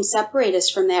nothing can separate us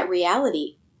from that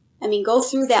reality. I mean, go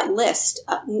through that list.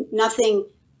 Nothing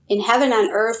in heaven, on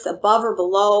earth, above or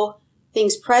below,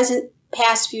 things present,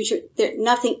 past, future,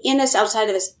 nothing in us, outside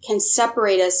of us, can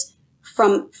separate us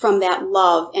from that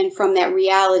love and from that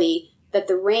reality that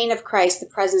the reign of Christ, the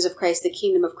presence of Christ, the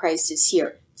kingdom of Christ is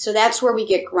here. So that's where we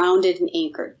get grounded and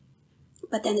anchored.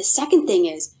 But then the second thing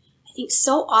is, I think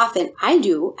so often I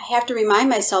have to remind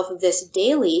myself of this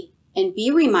daily and be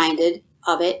reminded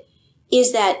of it,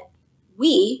 is that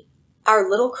we are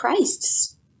little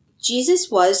Christs. Jesus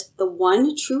was the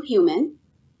one true human,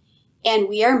 and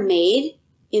we are made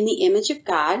in the image of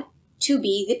God to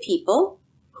be the people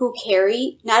who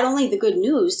carry not only the good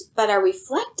news, but are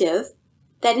reflective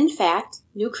that, in fact,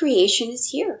 new creation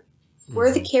is here. Mm-hmm.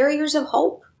 We're the carriers of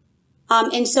hope.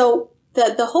 And so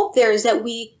the hope there is that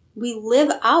we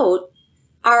live out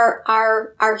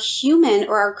our human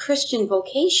or our Christian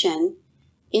vocation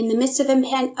in the midst of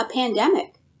a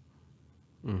pandemic.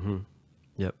 Mm-hmm.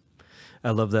 Yep.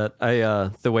 I love that.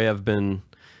 The way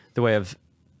I've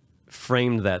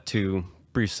framed that to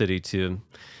Brew City, to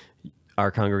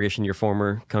our congregation, your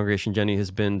former congregation, Jenny,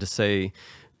 has been to say,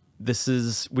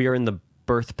 we are in the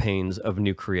birth pains of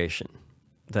new creation.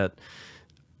 That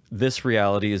this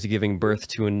reality is giving birth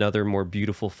to another more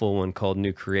beautiful, full one called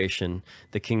new creation,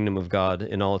 the kingdom of God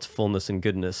in all its fullness and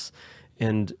goodness.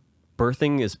 And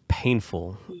birthing is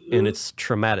painful, mm-hmm. and it's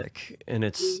traumatic, and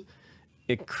it's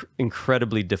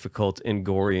incredibly difficult and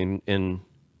gory and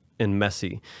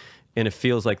messy. And it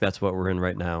feels like that's what we're in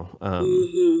right now.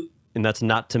 Mm-hmm. And that's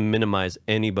not to minimize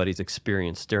anybody's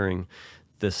experience during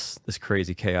this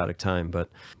crazy, chaotic time. But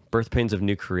birth pains of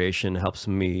new creation helps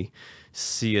me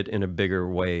see it in a bigger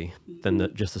way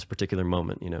than just this particular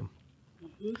moment,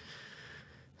 Mm-hmm.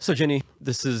 So, Jenny,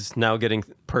 this is now getting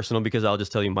personal because I'll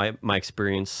just tell you my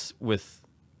experience with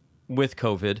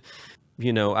COVID.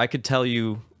 I could tell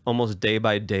you almost day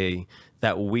by day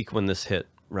that week when this hit,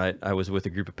 right? I was with a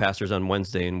group of pastors on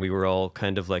Wednesday, and we were all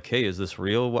kind of like, hey, is this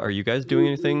real? Are you guys doing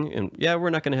anything? And yeah,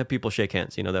 we're not going to have people shake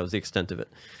hands. That was the extent of it.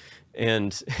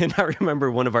 And I remember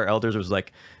one of our elders was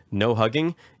like, no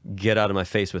hugging, get out of my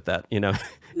face with that.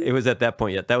 It was at that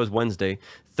point yet. That was Wednesday.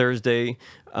 Thursday,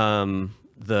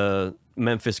 the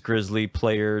Memphis Grizzly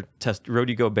player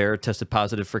Rudy Gobert tested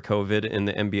positive for COVID, and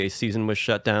the NBA season was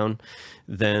shut down.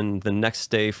 Then the next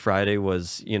day, Friday,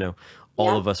 was,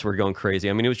 all of us were going crazy.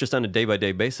 I mean, it was just on a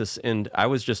day-by-day basis. And I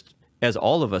was just, as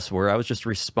all of us were, I was just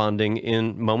responding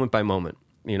in moment by moment.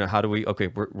 How do we,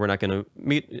 we're not going to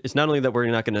meet. It's not only that we're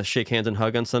not going to shake hands and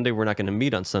hug on Sunday, we're not going to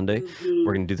meet on Sunday. Mm-hmm.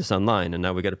 We're going to do this online. And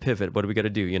now we got to pivot. What do we got to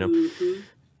do? Mm-hmm.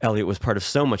 Elliot was part of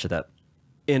so much of that.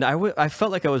 And I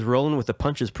felt like I was rolling with the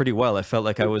punches pretty well. I felt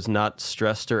like I was not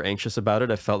stressed or anxious about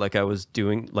it. I felt like I was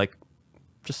doing,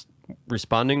 just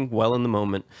responding well in the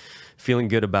moment, feeling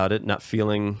good about it, not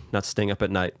staying up at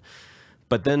night.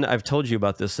 But then I've told you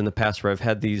about this in the past where I've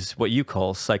had these, what you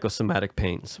call psychosomatic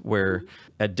pains, where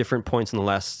at different points in the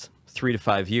last 3 to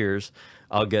 5 years,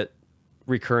 I'll get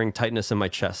recurring tightness in my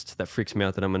chest that freaks me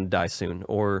out that I'm going to die soon,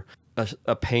 or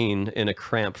a pain and a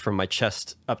cramp from my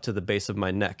chest up to the base of my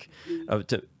neck,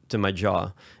 to my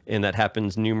jaw. And that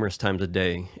happens numerous times a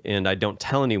day. And I don't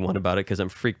tell anyone about it because I'm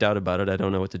freaked out about it. I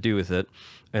don't know what to do with it.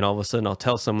 And all of a sudden I'll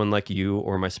tell someone like you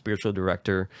or my spiritual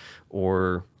director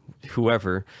or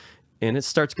whoever, and it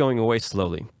starts going away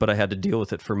slowly. But I had to deal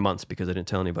with it for months because I didn't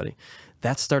tell anybody.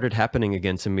 That started happening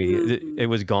again to me. It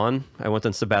was gone. I went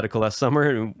on sabbatical last summer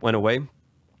and went away.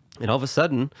 And all of a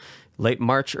sudden, late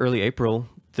March, early April,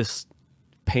 this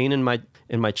pain in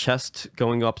my chest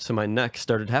going up to my neck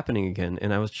started happening again.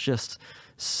 And I was just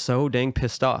so dang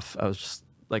pissed off. I was just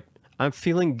like, I'm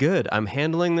feeling good. I'm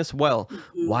handling this well.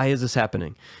 Mm-hmm. Why is this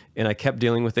happening? And I kept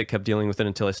dealing with it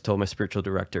until I told my spiritual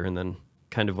director, and then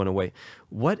kind of went away.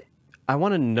 I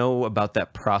want to know about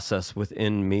that process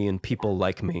within me and people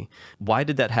like me. Why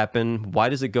did that happen? Why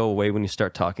does it go away when you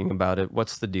start talking about it?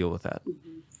 What's the deal with that?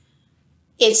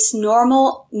 It's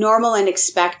normal and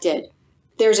expected.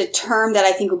 There's a term that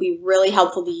I think will be really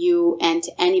helpful to you and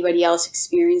to anybody else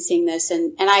experiencing this.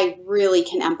 And I really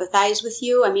can empathize with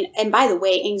you. I mean, and by the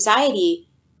way, anxiety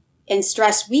and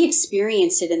stress, we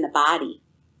experience it in the body,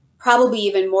 probably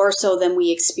even more so than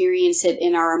we experience it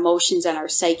in our emotions and our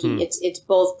psyche. It's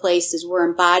both places. We're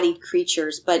embodied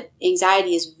creatures, but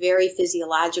anxiety is very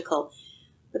physiological.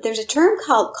 But there's a term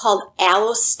called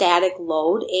allostatic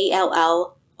load,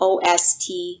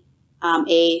 ALLOSTATIC,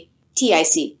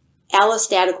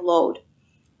 allostatic load,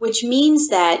 which means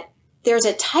that there's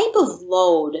a type of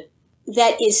load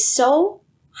that is so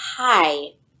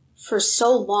high for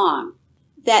so long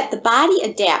that the body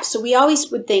adapts. So we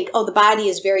always would think, oh, the body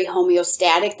is very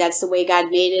homeostatic. That's the way God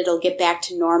made it. It'll get back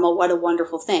to normal. What a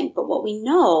wonderful thing. But what we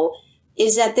know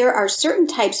is that there are certain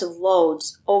types of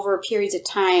loads over periods of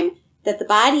time that the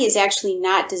body is actually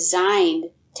not designed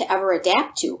to ever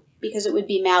adapt to, because it would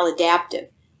be maladaptive.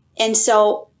 And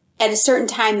so at a certain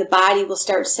time, the body will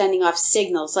start sending off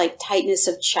signals like tightness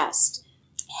of chest,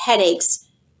 headaches,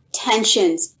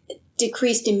 tensions,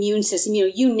 decreased immune system,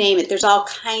 you name it. There's all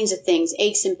kinds of things,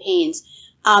 aches and pains.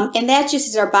 And that just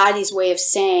is our body's way of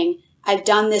saying, I've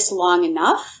done this long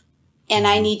enough and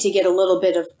I need to get a little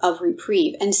bit of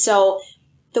reprieve. And so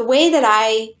the way that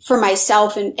I, for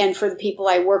myself and for the people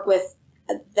I work with,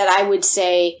 that I would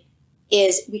say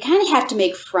is we kind of have to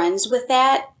make friends with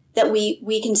that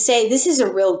we can say, this is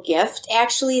a real gift,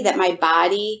 actually, that my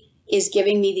body is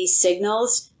giving me these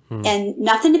signals. And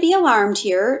nothing to be alarmed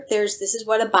here. This is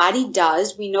what a body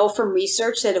does. We know from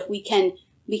research that if we can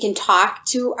talk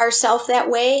to ourselves that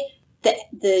way, that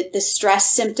the stress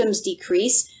symptoms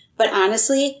decrease. But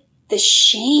honestly, the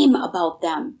shame about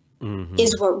them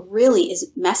is what really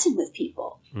is messing with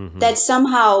people. That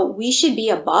somehow we should be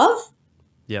above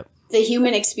the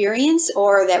human experience,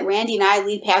 or that Randy and I,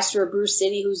 lead pastor of Bruce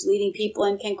City, who's leading people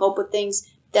and can cope with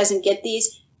things, doesn't get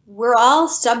these. We're all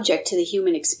subject to the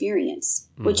human experience,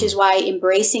 which is why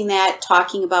embracing that,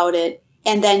 talking about it,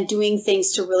 and then doing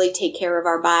things to really take care of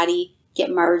our body, get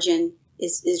margin,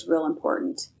 is real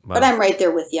important. Wow. But I'm right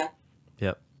there with you.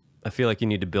 Yep. I feel like you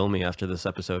need to bill me after this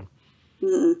episode.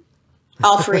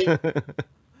 All free.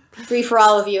 Free for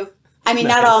all of you. I mean,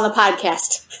 Not all on the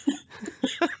podcast.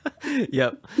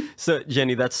 Yep. So,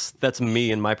 Jenny, that's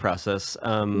me and my process.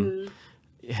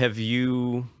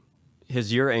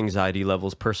 Has your anxiety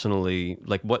levels personally,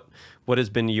 like what has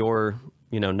been your,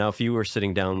 now if you were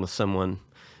sitting down with someone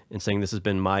and saying, this has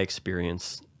been my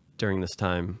experience during this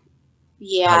time,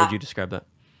 how would you describe that?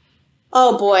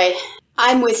 Oh boy,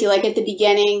 I'm with you. Like at the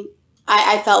beginning,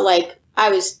 I felt like I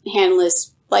was handling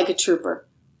this like a trooper,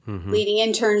 leading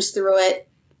interns through it,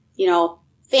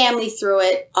 family through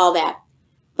it, all that.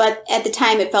 But at the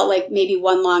time, it felt like maybe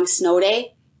one long snow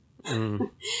day.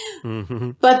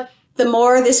 But the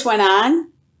more this went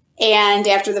on, and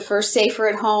after the first Safer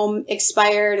at Home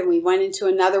expired and we went into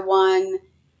another one,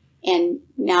 and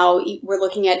now we're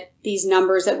looking at these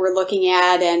numbers that we're looking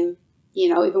at, and,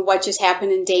 even what just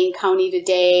happened in Dane County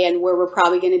today and where we're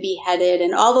probably going to be headed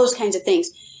and all those kinds of things.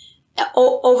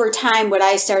 Over time, what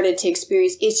I started to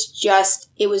experience,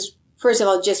 it was, first of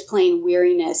all, just plain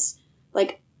weariness.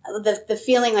 Like the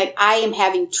feeling like I am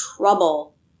having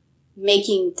trouble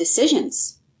making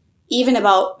decisions, even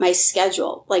about my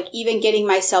schedule, like even getting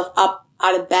myself up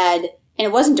out of bed. And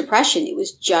it wasn't depression. It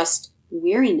was just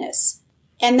weariness.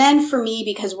 And then for me,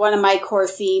 because one of my core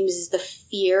themes is the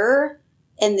fear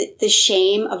and the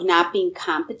shame of not being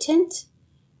competent,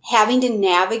 having to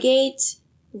navigate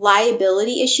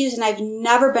liability issues. And I've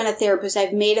never been a therapist.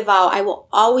 I've made a vow. I will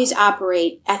always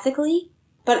operate ethically,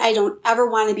 but I don't ever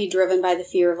want to be driven by the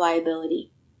fear of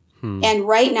liability. And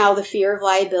right now, the fear of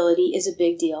liability is a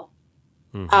big deal.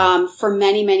 For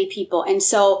many, many people. And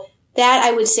so that,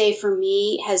 I would say, for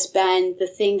me, has been the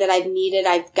thing that I've needed.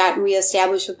 I've gotten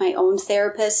reestablished with my own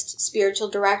therapist, spiritual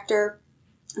director,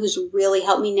 who's really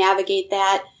helped me navigate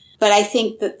that. But I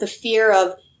think that the fear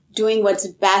of doing what's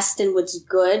best and what's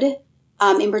good,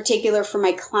 in particular for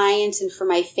my clients and for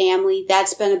my family,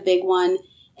 that's been a big one.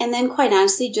 And then, quite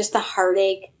honestly, just the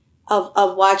heartache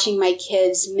of watching my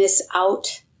kids miss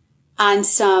out on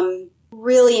some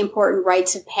really important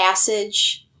rites of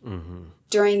passage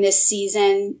during this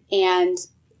season, and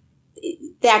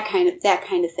that kind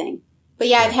of thing. But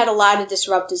yeah, I've had a lot of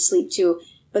disrupted sleep too.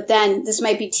 But then this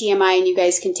might be TMI and you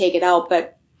guys can take it out,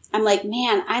 but I'm like,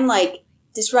 man, I'm like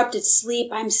disrupted sleep.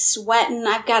 I'm sweating.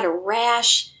 I've got a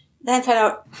rash. Then I found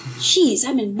out, geez,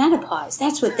 I'm in menopause.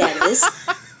 That's what that is.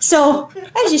 So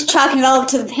I was just chalking it all up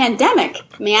to the pandemic,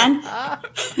 man.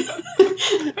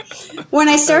 When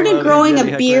I started growing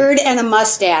a beard and a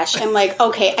mustache, I'm like,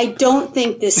 okay, I don't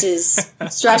think this is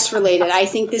stress related. I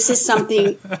think this is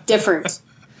something different.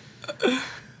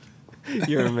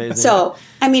 You're amazing. So,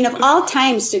 I mean, of all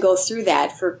times to go through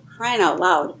that, for crying out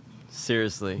loud.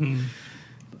 Seriously.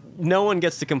 No one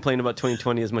gets to complain about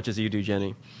 2020 as much as you do,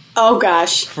 Jenny. Oh,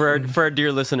 gosh. For our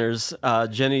dear listeners,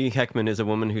 Jenny Heckman is a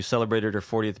woman who celebrated her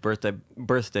 40th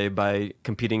birthday by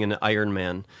competing in an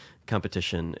Ironman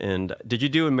competition. And did you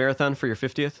do a marathon for your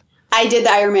 50th? I did the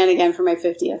Ironman again for my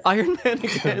 50th. Ironman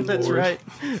again, that's right.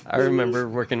 I remember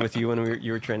working with you when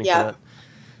you were training for that.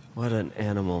 What an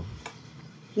animal.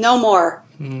 No more.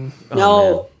 Oh,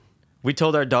 no. Man. We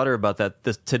told our daughter about that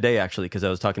today, actually, because I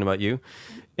was talking about you.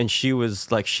 And she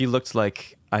was like, she looked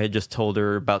like I had just told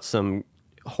her about some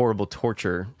horrible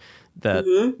torture that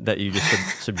you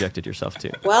just subjected yourself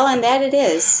to. Well, and that it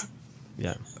is.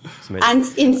 Yeah. It's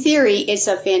amazing. In theory, it's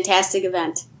a fantastic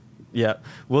event. Yeah.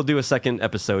 We'll do a second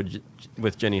episode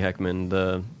with Jenny Heckman,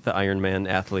 the Ironman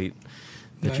athlete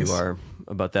that you are,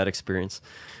 about that experience.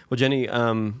 Well, Jenny,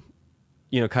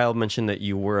 Kyle mentioned that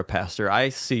you were a pastor. I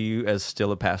see you as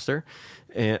still a pastor,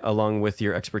 along with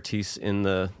your expertise in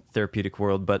the therapeutic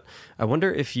world. But I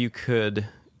wonder if you could,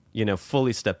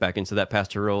 fully step back into that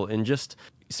pastor role and just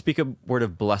speak a word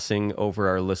of blessing over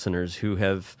our listeners who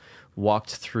have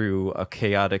walked through a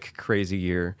chaotic, crazy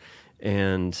year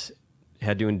and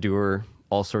had to endure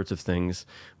all sorts of things.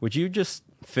 Would you just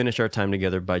finish our time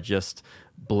together by just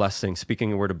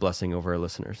speaking a word of blessing over our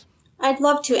listeners? I'd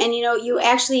love to. And, you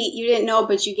didn't know,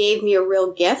 but you gave me a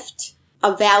real gift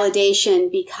of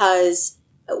validation, because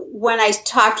when I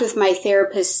talked with my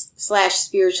therapist /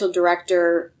 spiritual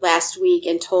director last week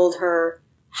and told her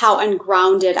how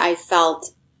ungrounded I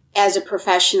felt as a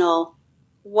professional,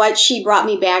 what she brought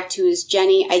me back to is,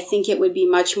 Jenny, I think it would be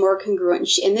much more congruent.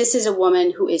 And this is a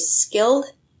woman who is skilled.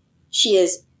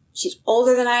 She's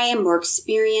older than I am, more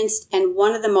experienced, and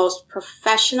one of the most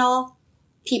professional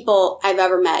people I've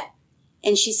ever met.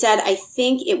 And she said, I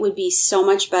think it would be so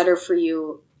much better for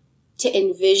you to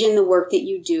envision the work that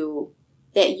you do,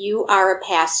 that you are a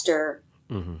pastor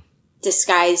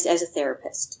disguised as a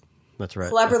therapist. That's right.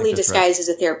 Cleverly disguised as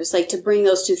a therapist, like to bring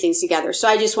those two things together. So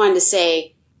I just wanted to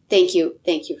say thank you.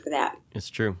 Thank you for that. It's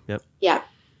true. Yep. Yeah.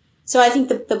 So I think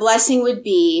the blessing would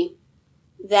be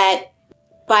that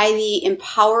by the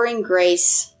empowering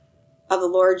grace of the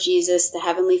Lord Jesus, the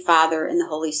Heavenly Father, and the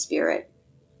Holy Spirit,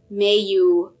 may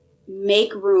you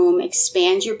make room,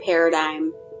 expand your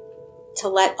paradigm to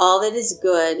let all that is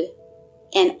good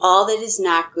and all that is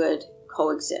not good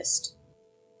coexist.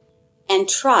 And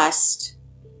trust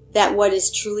that what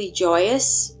is truly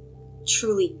joyous,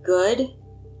 truly good,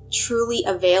 truly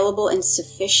available and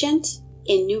sufficient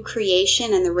in new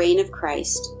creation and the reign of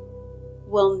Christ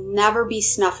will never be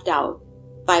snuffed out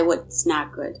by what's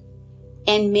not good.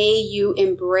 And may you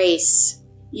embrace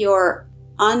your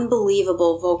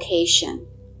unbelievable vocation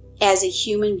as a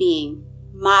human being,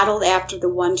 modeled after the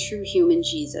one true human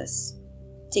Jesus,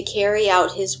 to carry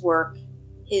out his work,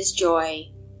 his joy,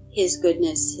 his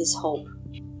goodness, his hope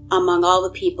among all the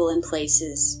people and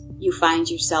places you find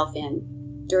yourself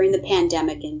in during the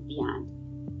pandemic and beyond.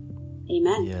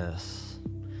 Amen. Yes.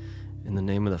 In the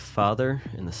name of the Father,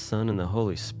 and the Son, and the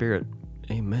Holy Spirit.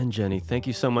 Amen, Jenny. Thank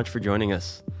you so much for joining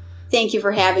us. Thank you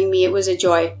for having me. It was a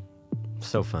joy.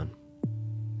 So fun.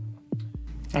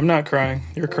 I'm not crying.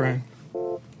 You're crying.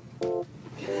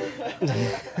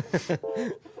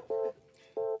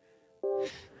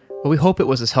 Well, we hope it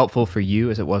was as helpful for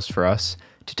you as it was for us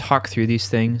to talk through these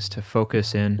things, to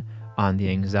focus in on the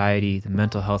anxiety, the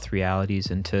mental health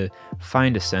realities, and to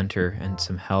find a center and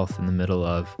some health in the middle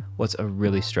of what's a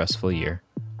really stressful year.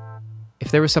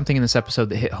 If there was something in this episode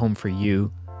that hit home for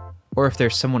you, or if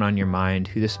there's someone on your mind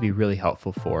who this would be really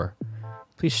helpful for,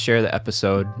 please share the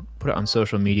episode, put it on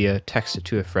social media, text it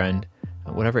to a friend,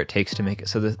 whatever it takes to make it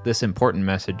so that this important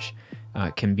message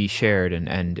can be shared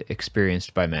and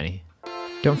experienced by many.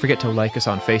 Don't forget to like us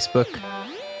on Facebook,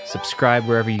 subscribe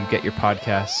wherever you get your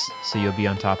podcasts so you'll be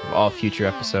on top of all future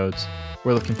episodes.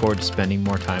 We're looking forward to spending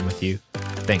more time with you.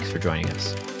 Thanks for joining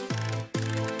us.